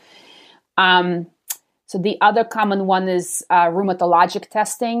enough. So the other common one is rheumatologic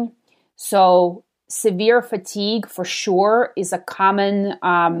testing. So severe fatigue for sure is a common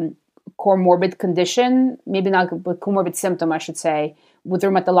comorbid condition, maybe not a comorbid symptom, I should say, with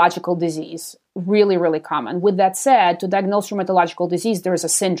rheumatological disease. Really, really common. With that said, to diagnose rheumatological disease, there is a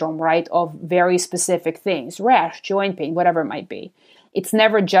syndrome, right, of very specific things, rash, joint pain, whatever it might be. It's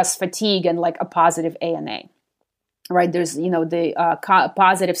never just fatigue and like a positive ANA, right? There's, the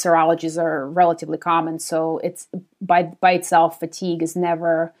positive serologies are relatively common. So it's by itself, fatigue is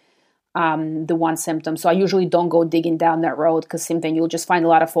never the one symptom. So I usually don't go digging down that road because same thing, you'll just find a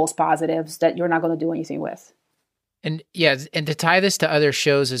lot of false positives that you're not going to do anything with. And yeah, and to tie this to other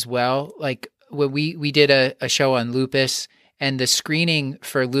shows as well, like when we did a show on lupus, and the screening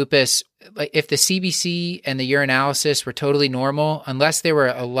for lupus, like if the CBC and the urinalysis were totally normal, unless there were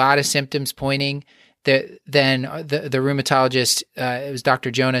a lot of symptoms pointing, then the rheumatologist, it was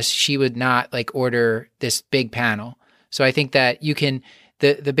Dr. Jonas, she would not like order this big panel. So I think that you can,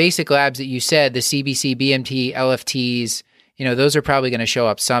 the basic labs that you said, the CBC, BMT, LFTs, those are probably going to show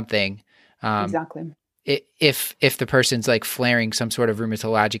up something. Exactly. If the person's like flaring some sort of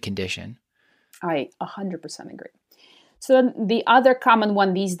rheumatologic condition. I 100% agree. So the other common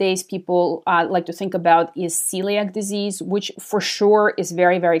one these days people like to think about is celiac disease, which for sure is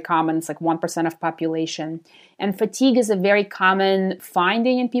very, very common. It's like 1% of population. And fatigue is a very common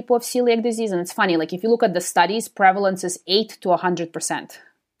finding in people with celiac disease. And it's funny, like if you look at the studies, prevalence is 8 to 100%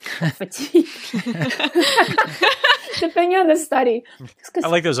 of fatigue. depending on the study. I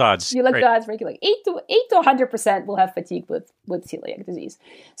like those odds. You like the odds regularly. 8 to 100% will have fatigue with celiac disease.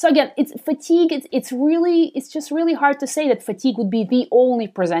 So again, it's fatigue. It's just really hard to say that fatigue would be the only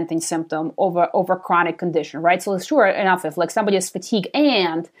presenting symptom over chronic condition, right? So sure enough, if like somebody has fatigue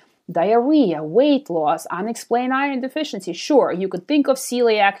and diarrhea, weight loss, unexplained iron deficiency, sure, you could think of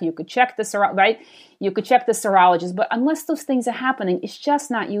celiac, you could check the right? You could check the serologist, but unless those things are happening, it's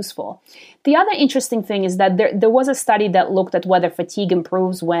just not useful. The other interesting thing is that there was a study that looked at whether fatigue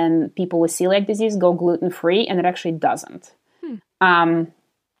improves when people with celiac disease go gluten-free, and it actually doesn't.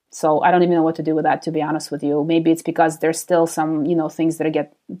 So I don't even know what to do with that, to be honest with you. Maybe it's because there's still some, things that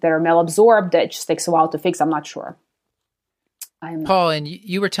are malabsorbed that just takes a while to fix. I'm not sure. Paul, and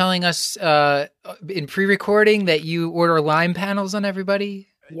you were telling us in pre-recording that you order Lyme panels on everybody?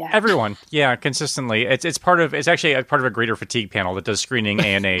 Yeah. Everyone. Yeah, consistently. It's actually a part of a greater fatigue panel that does screening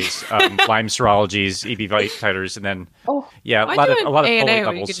ANAs, Lyme serologies, EB titers, and then a lot of ANA,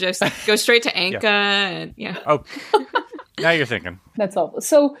 levels. You could just go straight to ANCA and Oh, now you're thinking. That's awful.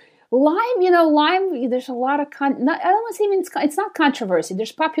 So Lyme, there's a lot of it's not controversy.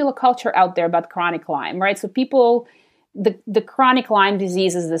 There's popular culture out there about chronic Lyme, right? So people, the chronic Lyme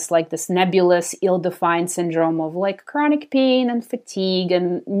disease is this nebulous, ill-defined syndrome of like chronic pain and fatigue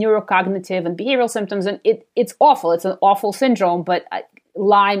and neurocognitive and behavioral symptoms. And it's awful. It's an awful syndrome, but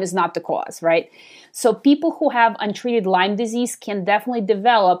Lyme is not the cause, right? So people who have untreated Lyme disease can definitely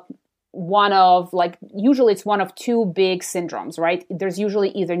develop usually it's one of two big syndromes, right? There's usually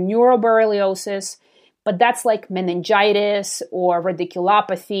either neuroborreliosis, but that's like meningitis or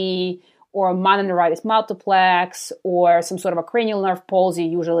radiculopathy or mononeuritis multiplex, or some sort of a cranial nerve palsy,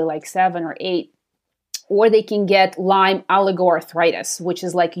 usually like 7 or 8. Or they can get Lyme oligoarthritis, which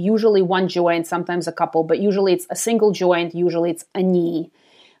is like usually one joint, sometimes a couple, but usually it's a single joint, usually it's a knee.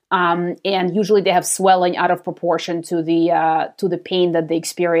 And usually they have swelling out of proportion to the pain that they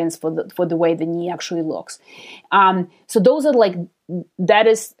experience for the way the knee actually looks. So those are that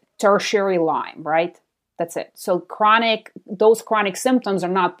is tertiary Lyme, right? That's it. So those chronic symptoms are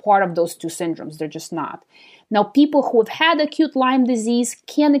not part of those two syndromes. They're just not. Now, people who have had acute Lyme disease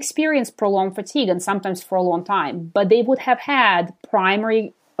can experience prolonged fatigue, and sometimes for a long time, but they would have had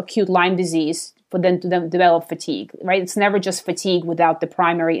primary acute Lyme disease for them to develop fatigue, right? It's never just fatigue without the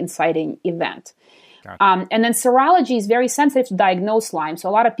primary inciting event. Gotcha. And then serology is very sensitive to diagnose Lyme. So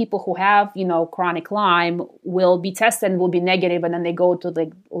a lot of people who have, chronic Lyme will be tested and will be negative, and then they go to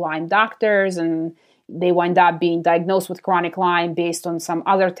the Lyme doctors and they wind up being diagnosed with chronic Lyme based on some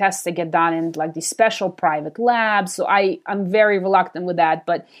other tests that get done in like these special private labs. So I'm very reluctant with that.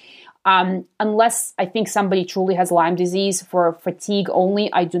 But unless I think somebody truly has Lyme disease for fatigue only,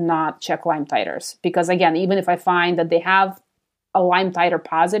 I do not check Lyme titers. Because again, even if I find that they have a Lyme titer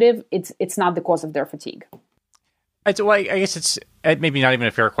positive, it's not the cause of their fatigue. I guess it's maybe not even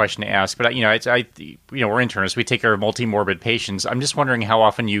a fair question to ask, but we're internists. We take care of multi-morbid patients. I'm just wondering how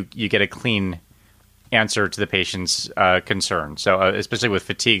often you get a clean answer to the patient's concern. So especially with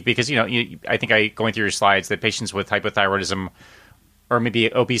fatigue, because I think going through your slides that patients with hypothyroidism or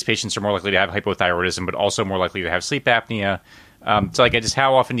maybe obese patients are more likely to have hypothyroidism, but also more likely to have sleep apnea. So just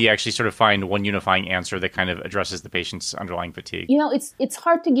how often do you actually sort of find one unifying answer that kind of addresses the patient's underlying fatigue? It's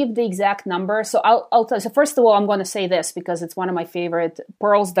hard to give the exact number. So I'll tell you. So first of all, I'm going to say this because it's one of my favorite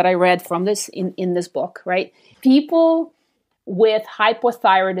pearls that I read from this in this book, right? People with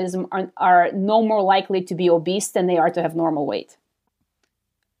hypothyroidism are no more likely to be obese than they are to have normal weight,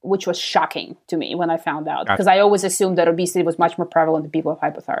 which was shocking to me when I found out, because I always assumed that obesity was much more prevalent in people with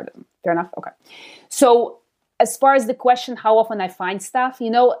hypothyroidism. Fair enough? Okay. So as far as the question, how often I find stuff,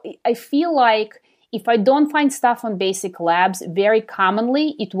 I feel like if I don't find stuff on basic labs, very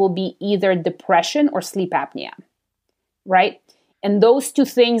commonly it will be either depression or sleep apnea, right? And those two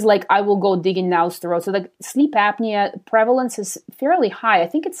things, I will go digging down the road. So sleep apnea prevalence is fairly high. I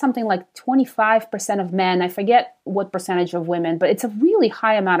think it's something like 25% of men. I forget what percentage of women, but it's a really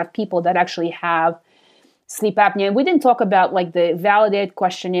high amount of people that actually have sleep apnea. And we didn't talk about the validated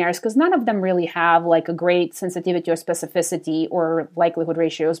questionnaires because none of them really have a great sensitivity or specificity or likelihood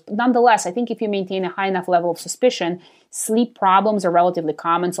ratios. But nonetheless, I think if you maintain a high enough level of suspicion, sleep problems are relatively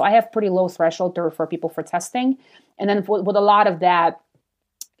common. So I have pretty low threshold to refer people for testing. And then with a lot of that,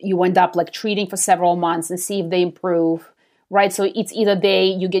 you end up treating for several months and see if they improve, right? So it's either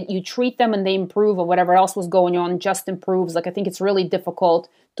you treat them and they improve, or whatever else was going on just improves. I think it's really difficult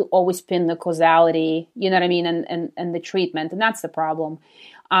to always pin the causality, you know what I mean, and the treatment, and that's the problem.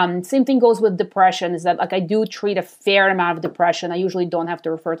 Same thing goes with depression, is that I do treat a fair amount of depression. I usually don't have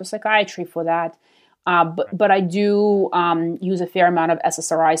to refer to psychiatry for that. But I do use a fair amount of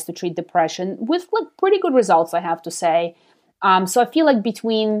SSRIs to treat depression with like pretty good results, I have to say. So I feel like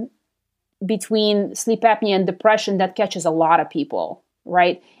between sleep apnea and depression, that catches a lot of people,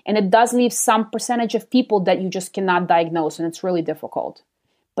 right? And it does leave some percentage of people that you just cannot diagnose, and it's really difficult.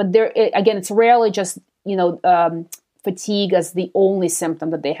 But again, it's rarely just, fatigue as the only symptom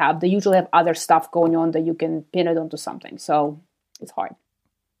that they have. They usually have other stuff going on that you can pin it onto something. So it's hard.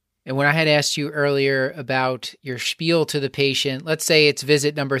 And when I had asked you earlier about your spiel to the patient, let's say it's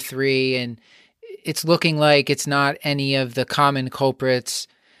visit number 3 and it's looking like it's not any of the common culprits.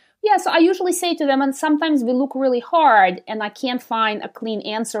 Yeah, so I usually say to them, and sometimes we look really hard and I can't find a clean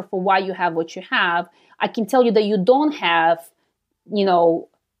answer for why you have what you have. I can tell you that you don't have,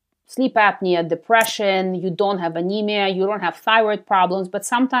 sleep apnea, depression, you don't have anemia, you don't have thyroid problems, but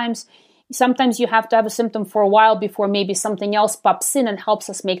sometimes you have to have a symptom for a while before maybe something else pops in and helps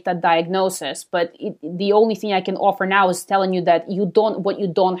us make that diagnosis. But the only thing I can offer now is telling you that you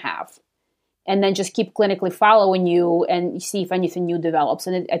don't have. And then just keep clinically following you and see if anything new develops.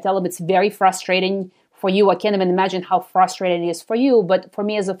 And I tell them it's very frustrating for you. I can't even imagine how frustrating it is for you. But for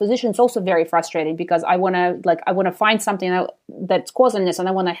me as a physician, it's also very frustrating because I want to find something that's causing this and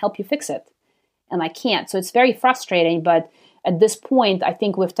I want to help you fix it. And I can't. So it's very frustrating. But at this point, I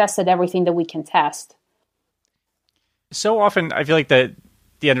think we've tested everything that we can test. So often, I feel like the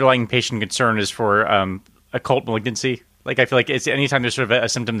underlying patient concern is for occult malignancy. Like, I feel like it's anytime there's sort of a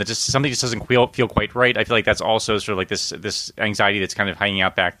symptom that something just doesn't feel quite right. I feel like that's also sort of like this anxiety that's kind of hanging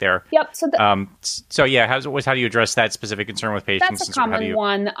out back there. Yep. So yeah, how do you address that specific concern with patients? That's a common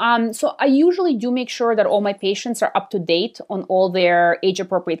one. So I usually do make sure that all my patients are up to date on all their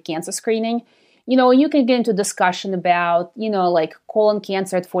age-appropriate cancer screening. You can get into discussion about, like colon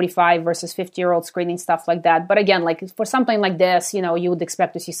cancer at 45 versus 50-year-old screening, stuff like that. But again, like for something like this, you would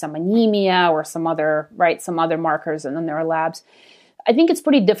expect to see some anemia or some other markers and then there are labs. I think it's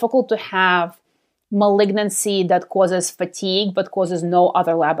pretty difficult to have malignancy that causes fatigue but causes no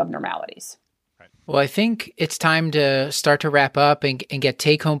other lab abnormalities. Well, I think it's time to start to wrap up and get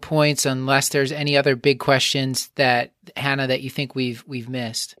take-home points unless there's any other big questions that, Hannah, that you think we've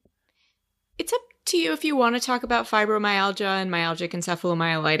missed. It's up to you if you want to talk about fibromyalgia and myalgic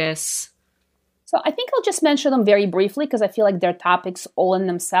encephalomyelitis. So I think I'll just mention them very briefly because I feel like they're topics all in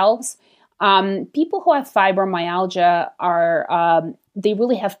themselves. People who have fibromyalgia they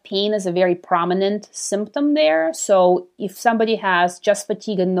really have pain as a very prominent symptom there. So if somebody has just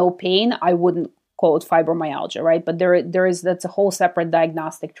fatigue and no pain, I wouldn't call it fibromyalgia, right? But that's a whole separate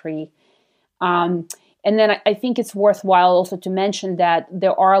diagnostic tree. And then I think it's worthwhile also to mention that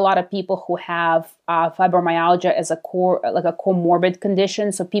there are a lot of people who have fibromyalgia as a comorbid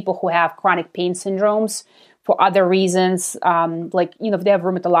condition. So people who have chronic pain syndromes for other reasons, if they have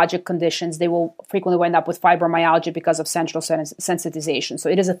rheumatologic conditions, they will frequently wind up with fibromyalgia because of central sensitization. So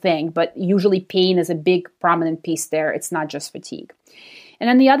it is a thing, but usually pain is a big prominent piece there. It's not just fatigue. And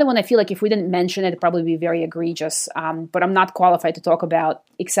then the other one, I feel like if we didn't mention it, it'd probably be very egregious, but I'm not qualified to talk about,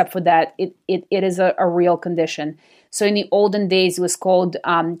 except for that it is a real condition. So in the olden days, it was called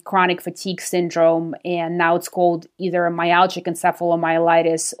chronic fatigue syndrome, and now it's called either myalgic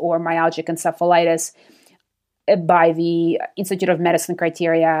encephalomyelitis or myalgic encephalitis by the Institute of Medicine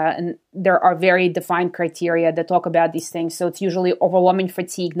criteria. And there are very defined criteria that talk about these things. So it's usually overwhelming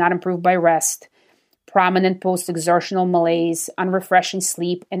fatigue, not improved by rest, prominent post-exertional malaise, unrefreshing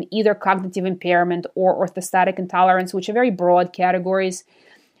sleep, and either cognitive impairment or orthostatic intolerance, which are very broad categories.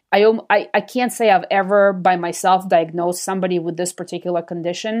 I can't say I've ever by myself diagnosed somebody with this particular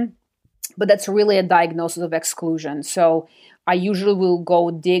condition, but that's really a diagnosis of exclusion. So I usually will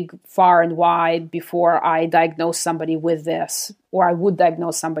go dig far and wide before I diagnose somebody with this, or I would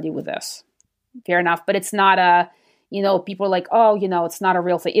diagnose somebody with this. Fair enough, but it's not people are like, it's not a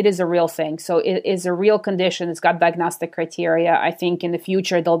real thing. It is a real thing. So it is a real condition. It's got diagnostic criteria. I think in the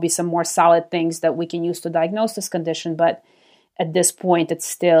future, there'll be some more solid things that we can use to diagnose this condition. But at this point, it's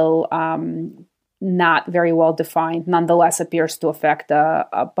still not very well defined. Nonetheless, appears to affect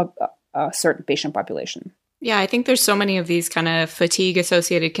a certain patient population. Yeah, I think there's so many of these kind of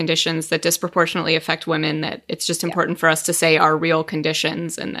fatigue-associated conditions that disproportionately affect women that it's just important for us to say are real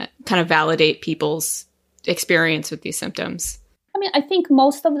conditions and that kind of validate people's experience with these symptoms. I mean, I think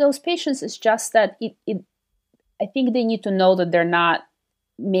most of those patients, it's just that I think they need to know that they're not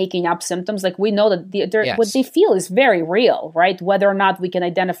making up symptoms. Like we know that Yes. What they feel is very real, right? Whether or not we can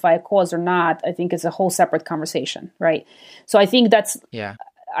identify a cause or not, I think is a whole separate conversation, right? So I think that's... Yeah.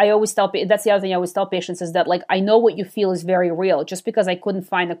 I always tell, that's the other thing I always tell patients is that, like, I know what you feel is very real just because I couldn't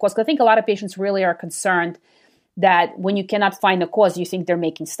find the cause. 'Cause I think a lot of patients really are concerned that when you cannot find a cause, you think they're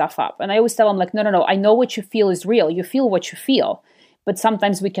making stuff up. And I always tell them, like, no, I know what you feel is real. You feel what you feel. But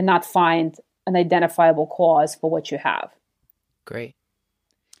sometimes we cannot find an identifiable cause for what you have. Great.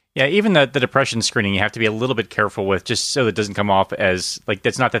 Yeah, even the depression screening, you have to be a little bit careful with, just so that it doesn't come off as, like,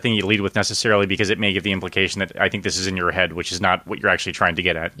 that's not the thing you lead with necessarily, because it may give the implication that I think this is in your head, which is not what you're actually trying to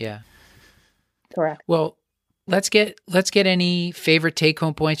get at. Yeah. Correct. Well, let's get any favorite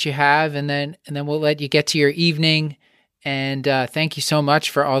take-home points you have, and then we'll let you get to your evening. And thank you so much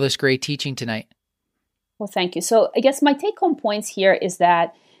for all this great teaching tonight. Well, thank you. So I guess my take-home points here is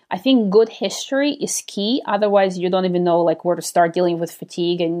that I think good history is key. Otherwise, you don't even know like where to start dealing with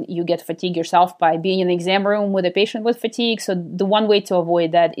fatigue, and you get fatigued yourself by being in the exam room with a patient with fatigue. So the one way to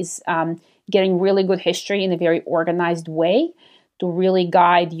avoid that is getting really good history in a very organized way to really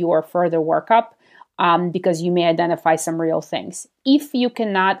guide your further workup, because you may identify some real things. If you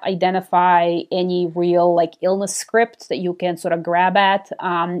cannot identify any real like illness script that you can sort of grab at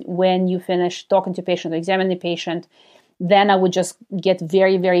when you finish talking to patient or examining the patient, then I would just get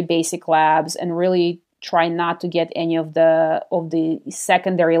very, very basic labs and really try not to get any of the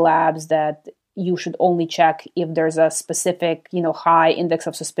secondary labs that you should only check if there's a specific, high index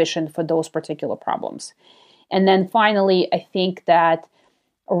of suspicion for those particular problems. And then finally, I think that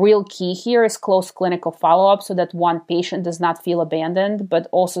a real key here is close clinical follow-up so that one patient does not feel abandoned, but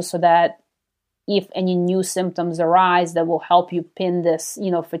also so that if any new symptoms arise that will help you pin this,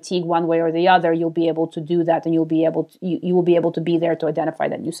 fatigue one way or the other, you'll be able to do that, and you will be able to be there to identify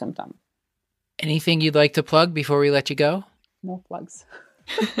that new symptom. Anything you'd like to plug before we let you go? No plugs.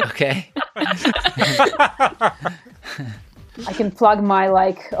 Okay. I can plug my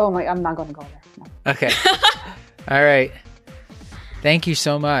I'm not going to go there. No. Okay. All right. Thank you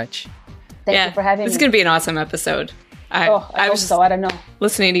so much. Thank you for having me. This is going to be an awesome episode. I hope so. I don't know.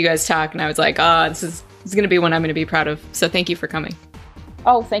 Listening to you guys talk, and I was like, this is going to be one I'm going to be proud of. So thank you for coming.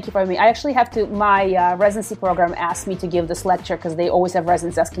 Oh, thank you for having me. I actually have to, my residency program asked me to give this lecture because they always have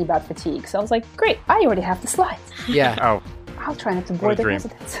residents asking about fatigue. So I was like, great, I already have the slides. Yeah. Oh. I'll try not to bore the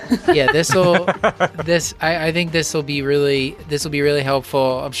residents. Yeah, I think this will be really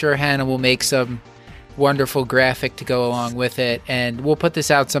helpful. I'm sure Hannah will make some wonderful graphic to go along with it, and we'll put this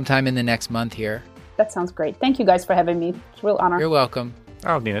out sometime in the next month here. That sounds great. Thank you guys for having me. It's a real honor. You're welcome.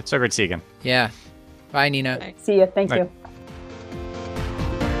 Oh, Nina, it's so great to see you again. Yeah. Bye, Nina. Bye. See you. Thank you.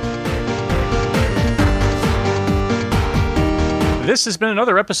 This has been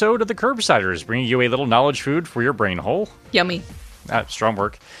another episode of The Curbsiders, bringing you a little knowledge food for your brain hole. Yummy. Strong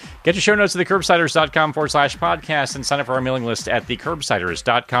work. Get your show notes at thecurbsiders.com/podcast and sign up for our mailing list at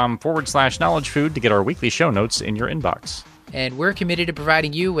thecurbsiders.com/knowledge food to get our weekly show notes in your inbox. And we're committed to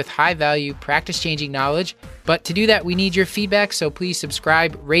providing you with high-value, practice-changing knowledge. But to do that, we need your feedback, so please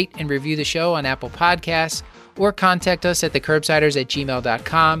subscribe, rate, and review the show on Apple Podcasts, or contact us at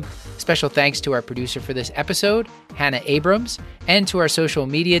thecurbsiders@gmail.com. Special thanks to our producer for this episode, Hannah Abrams, and to our social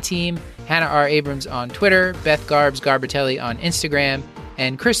media team, Hannah R. Abrams on Twitter, Beth Garbatelli on Instagram,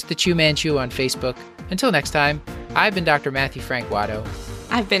 and Chris the Chew Man Chew on Facebook. Until next time, I've been Dr. Matthew Frank Watto.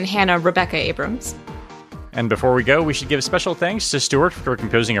 I've been Hannah Rebecca Abrams. And before we go, we should give special thanks to Stuart for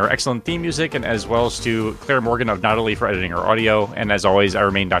composing our excellent theme music, and as well as to Claire Morgan of Nautilus for editing our audio. And as always, I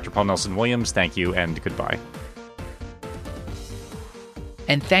remain Dr. Paul Nelson Williams. Thank you and goodbye.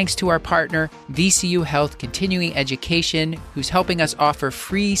 And thanks to our partner, VCU Health Continuing Education, who's helping us offer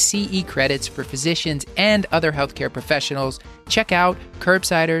free CE credits for physicians and other healthcare professionals. Check out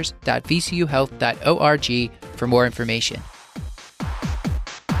curbsiders.vcuhealth.org for more information.